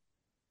me.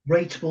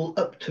 Rateable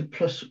up to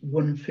plus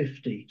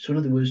 150. So in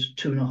other words,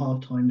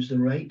 2.5 times the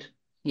rate.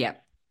 Yeah.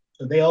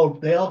 So they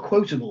are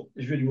quotable,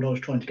 is really what I was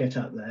trying to get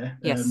at there.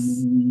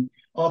 Yes.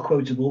 Are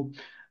quotable.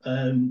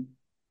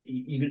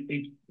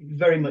 It's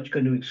very much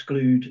going to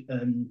exclude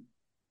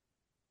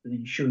an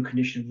insured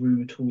condition of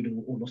rheumatoid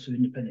or loss of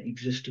independent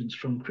existence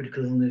from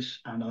critical illness,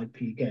 and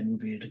IP again will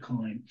be a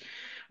decline.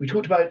 We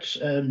talked about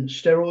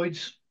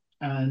steroids,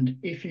 and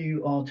if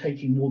you are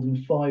taking more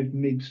than 5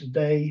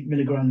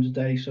 milligrams a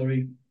day,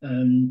 sorry,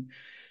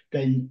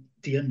 then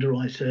the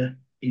underwriter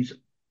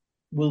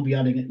will be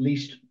adding at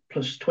least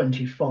plus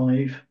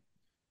 25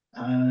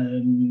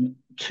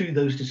 to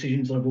those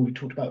decisions that I've already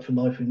talked about for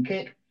life and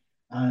kick.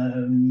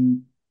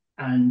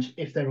 And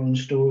if they're on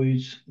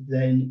steroids,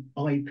 then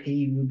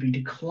IP would be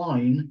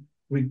decline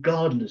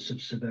regardless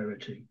of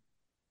severity.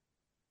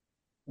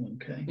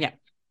 Okay, Yeah.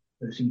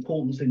 there's an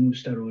important thing with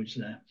steroids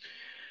there.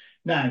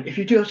 Now, if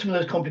you do have some of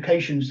those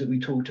complications that we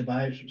talked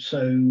about,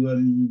 so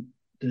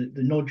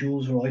the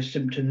nodules or eye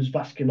symptoms,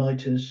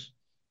 vasculitis,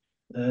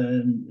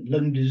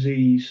 lung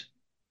disease,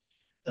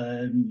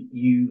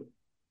 you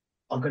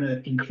are going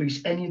to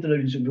increase any of the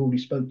loadings that we already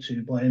spoke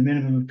to by a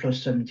minimum of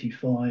plus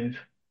 75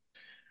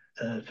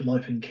 for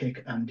life and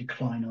kick and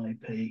decline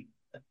IP.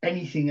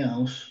 Anything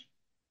else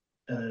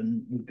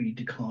would be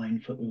decline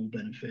for all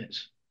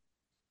benefits.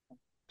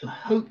 So I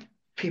hope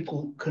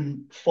people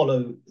can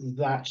follow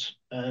that.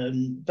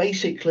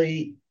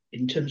 Basically,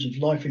 in terms of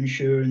life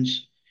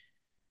insurance,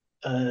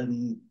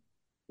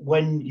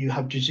 when you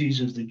have disease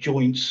of the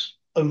joints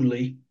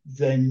only,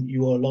 then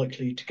you are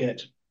likely to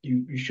get,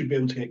 you should be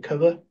able to get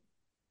cover.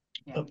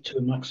 Yeah. up to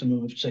a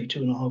maximum of say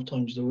 2.5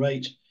 times the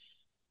rate.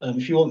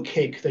 If you want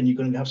kick, then you're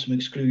going to have some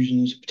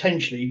exclusions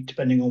potentially,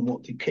 depending on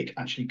what the kick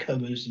actually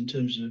covers in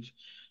terms of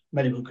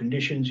medical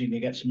conditions. You can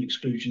get some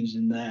exclusions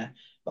in there.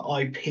 But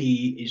IP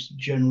is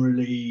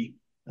generally,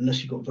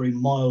 unless you've got very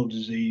mild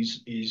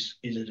disease, is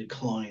a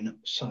decline,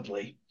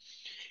 sadly.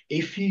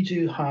 If you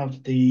do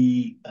have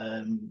the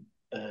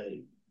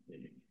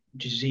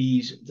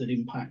disease that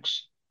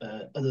impacts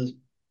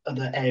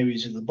other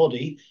areas of the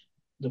body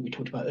that we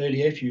talked about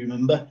earlier, if you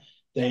remember,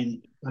 Yeah.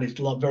 then that is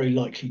very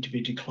likely to be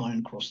a decline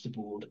across the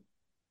board,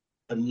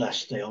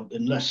 unless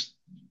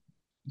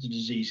the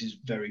disease is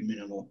very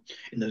minimal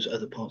in those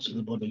other parts of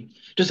the body.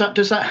 Does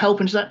that help?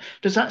 And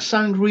does that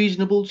sound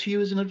reasonable to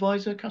you as an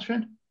advisor,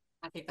 Catherine?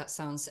 I think that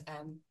sounds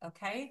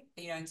okay,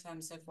 in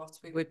terms of what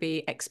we would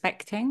be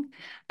expecting.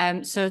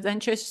 So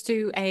then just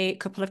do a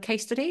couple of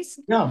case studies.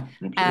 Yeah,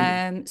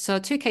 absolutely. So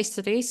two case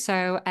studies.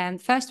 So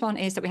first one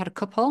is that we had a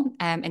couple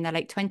in their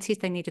late 20s.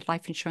 They needed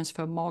life insurance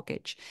for a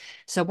mortgage.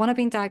 So one had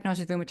been diagnosed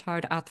with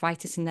rheumatoid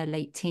arthritis in their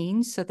late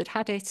teens. So they'd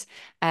had it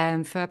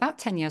for about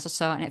 10 years or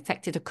so, and it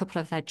affected a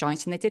couple of their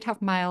joints. And they did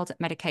have mild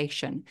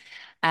medication.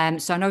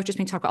 So I know I've just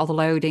been talking about all the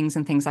loadings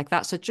and things like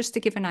that. So just to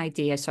give an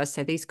idea, so I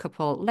say these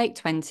couple, late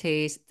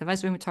 20s, there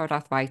is rheumatoid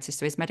arthritis,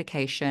 there is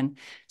medication.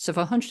 So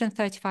for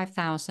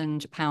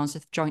 £135,000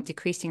 of joint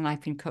decreasing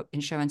life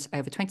insurance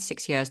over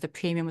 26 years, the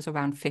premium was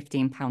around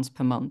 £15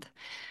 per month.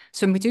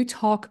 So when we do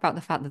talk about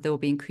the fact that there will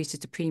be increases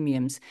to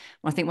premiums,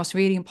 well, I think what's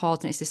really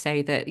important is to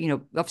say that,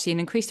 obviously an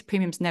increase to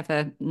premium is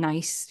never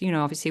nice.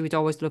 Obviously we'd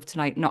always love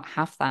to not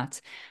have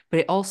that, but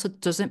it also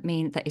doesn't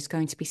mean that it's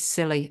going to be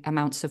silly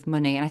amounts of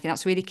money. And I think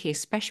that's really key,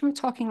 especially when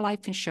we're talking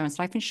life insurance.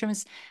 Life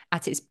insurance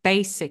at its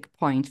basic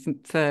point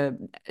for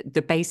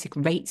the basic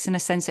rates, in a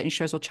sense, that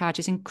insurers will charge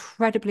is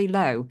incredibly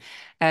low.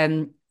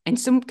 In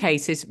some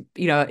cases,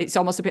 it's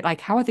almost a bit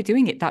like, how are they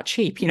doing it that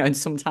cheap? And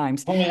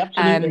sometimes, Oh, yeah,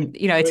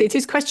 absolutely. it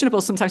is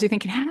questionable. Sometimes you're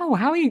thinking, how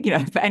are you,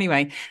 but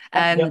anyway,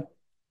 Yep, um, yep.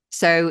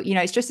 so,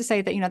 it's just to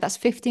say that, that's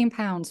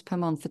 £15 per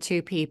month for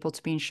two people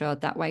to be insured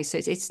that way. So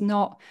it's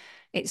not,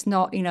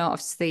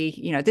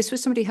 obviously, this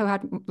was somebody who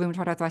had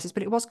rheumatoid arthritis,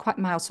 but it was quite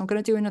mild. So I'm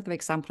going to do another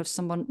example of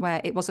someone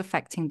where it was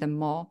affecting them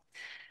more.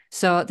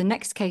 So the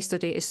next case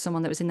study is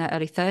someone that was in their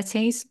early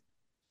 30s.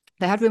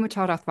 They had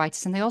rheumatoid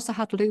arthritis and they also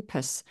had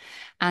lupus,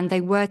 and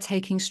they were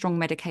taking strong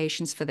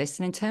medications for this.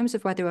 And in terms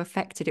of where they were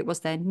affected, it was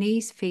their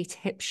knees, feet,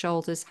 hips,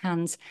 shoulders,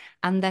 hands,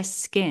 and their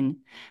skin.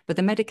 But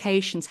the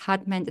medications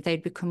had meant that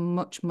they'd become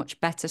much, much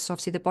better. So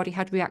obviously the body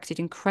had reacted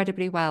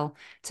incredibly well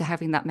to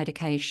having that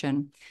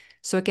medication.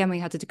 So again, we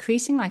had a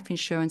decreasing life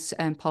insurance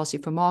policy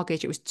for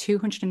mortgage. It was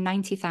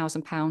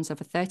 £290,000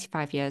 over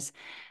 35 years,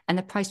 and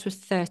the price was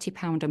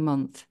 £30 a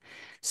month.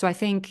 So I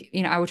think,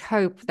 I would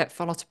hope that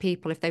for a lot of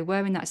people, if they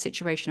were in that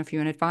situation, if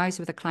you're an advisor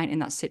with a client in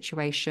that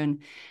situation,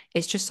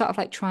 it's just sort of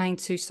like trying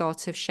to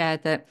sort of share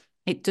that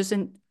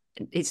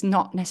it's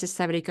not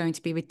necessarily going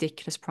to be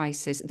ridiculous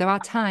prices. There are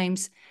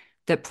times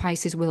that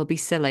prices will be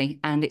silly,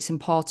 and it's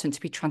important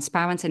to be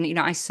transparent. And,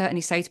 I certainly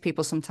say to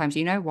people sometimes,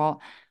 you know what,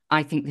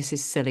 I think this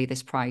is silly,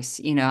 this price,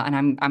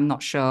 and I'm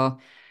not sure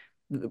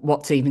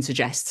what to even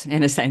suggest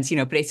in a sense,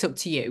 but it's up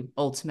to you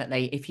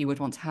ultimately if you would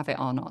want to have it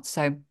or not.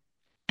 So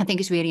I think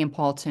it's really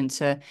important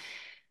to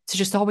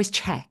just always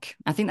check.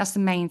 I think that's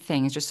the main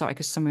thing, is just sort of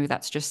a summary of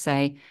that, to just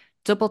say,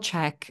 double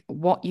check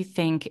what you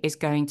think is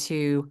going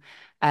to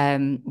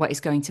what is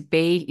going to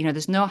be.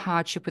 There's no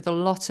hardship with a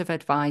lot of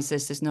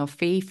advisors. There's no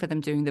fee for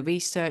them doing the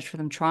research, for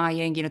them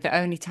trying. The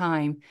only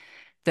time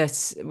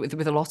that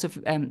with a lot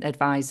of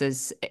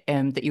advisors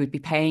that you would be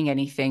paying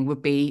anything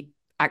would be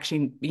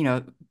actually,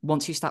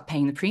 once you start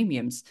paying the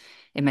premiums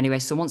in many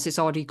ways. So once it's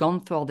already gone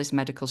through all this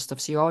medical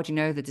stuff, so you already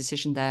know the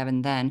decision there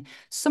and then.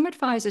 Some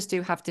advisors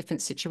do have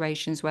different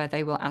situations where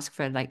they will ask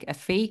for like a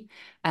fee.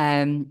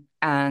 And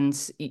and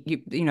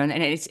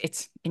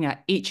it's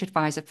each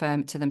advisor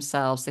firm to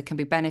themselves. There can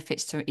be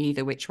benefits to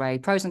either which way,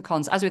 pros and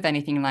cons, as with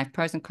anything in life,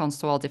 pros and cons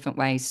to all different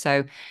ways.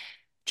 So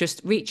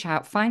just reach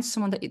out, find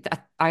someone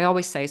that I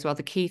always say as well,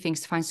 the key thing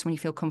is to find someone you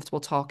feel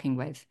comfortable talking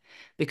with.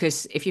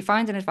 Because if you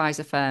find an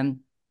advisor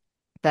firm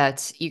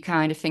that you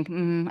kind of think,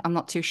 I'm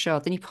not too sure,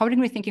 then you're probably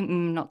going to be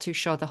thinking, not too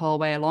sure the whole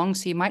way along.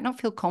 So you might not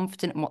feel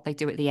confident in what they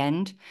do at the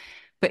end.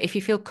 But if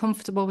you feel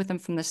comfortable with them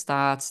from the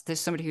start,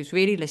 there's somebody who's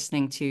really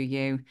listening to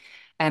you,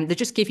 and they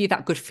just give you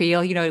that good feel,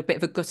 a bit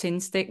of a gut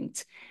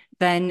instinct,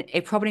 then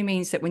it probably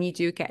means that when you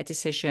do get a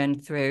decision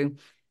through,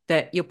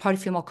 that you'll probably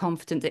feel more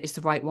confident that it's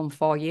the right one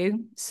for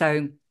you.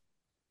 So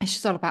it's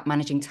just all about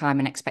managing time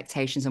and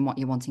expectations and what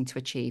you're wanting to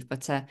achieve.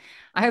 But I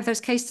hope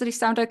those case studies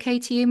sound okay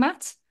to you,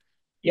 Matt.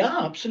 Yeah,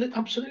 absolutely,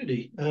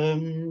 absolutely.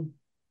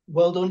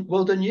 Well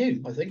done,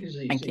 you. I think is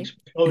Thank you.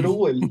 I would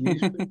always use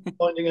for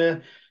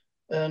finding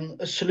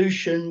a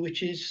solution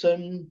which is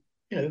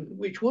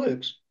which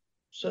works.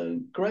 So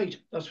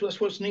great. That's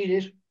what's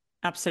needed.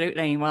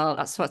 Absolutely. Well,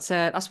 that's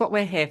what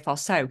we're here for.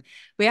 So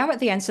we are at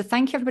the end. So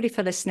thank you everybody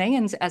for listening,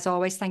 and as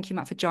always, thank you,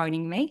 Matt, for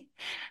joining me.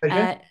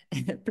 Pleasure.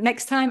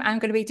 Next time, I'm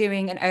going to be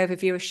doing an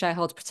overview of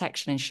shareholder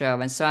protection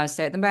insurance. So I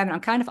say at the moment, I'm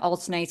kind of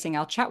alternating.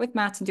 I'll chat with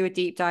Matt and do a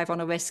deep dive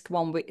on a risk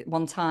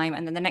one time,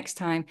 and then the next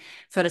time,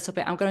 for a little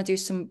bit, I'm going to do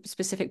some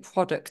specific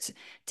product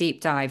deep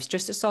dives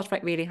just to sort of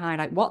like really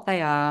highlight what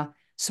they are,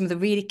 some of the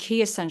really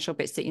key essential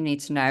bits that you need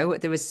to know.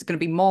 There was going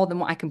to be more than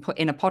what I can put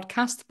in a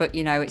podcast, but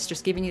it's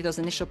just giving you those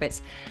initial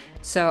bits.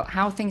 So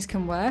how things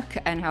can work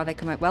and how they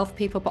can work well for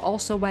people, but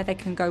also where they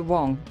can go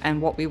wrong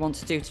and what we want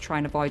to do to try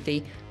and avoid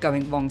the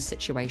going wrong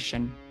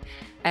situation.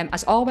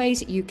 As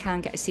always, you can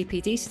get a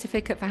CPD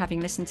certificate for having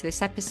listened to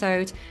this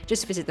episode.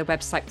 Just visit the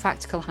website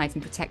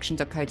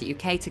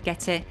practical-protection.co.uk to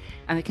get it.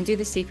 And we can do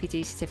the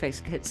CPD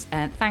certificates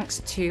thanks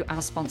to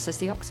our sponsors,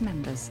 the Oxa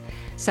members.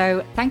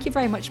 So thank you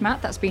very much,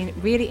 Matt. That's been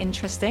really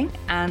interesting.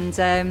 And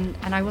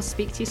I will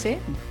speak to you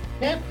soon.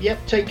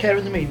 Yep. Take care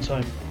in the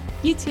meantime.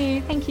 You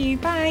too. Thank you.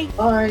 Bye.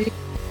 Bye.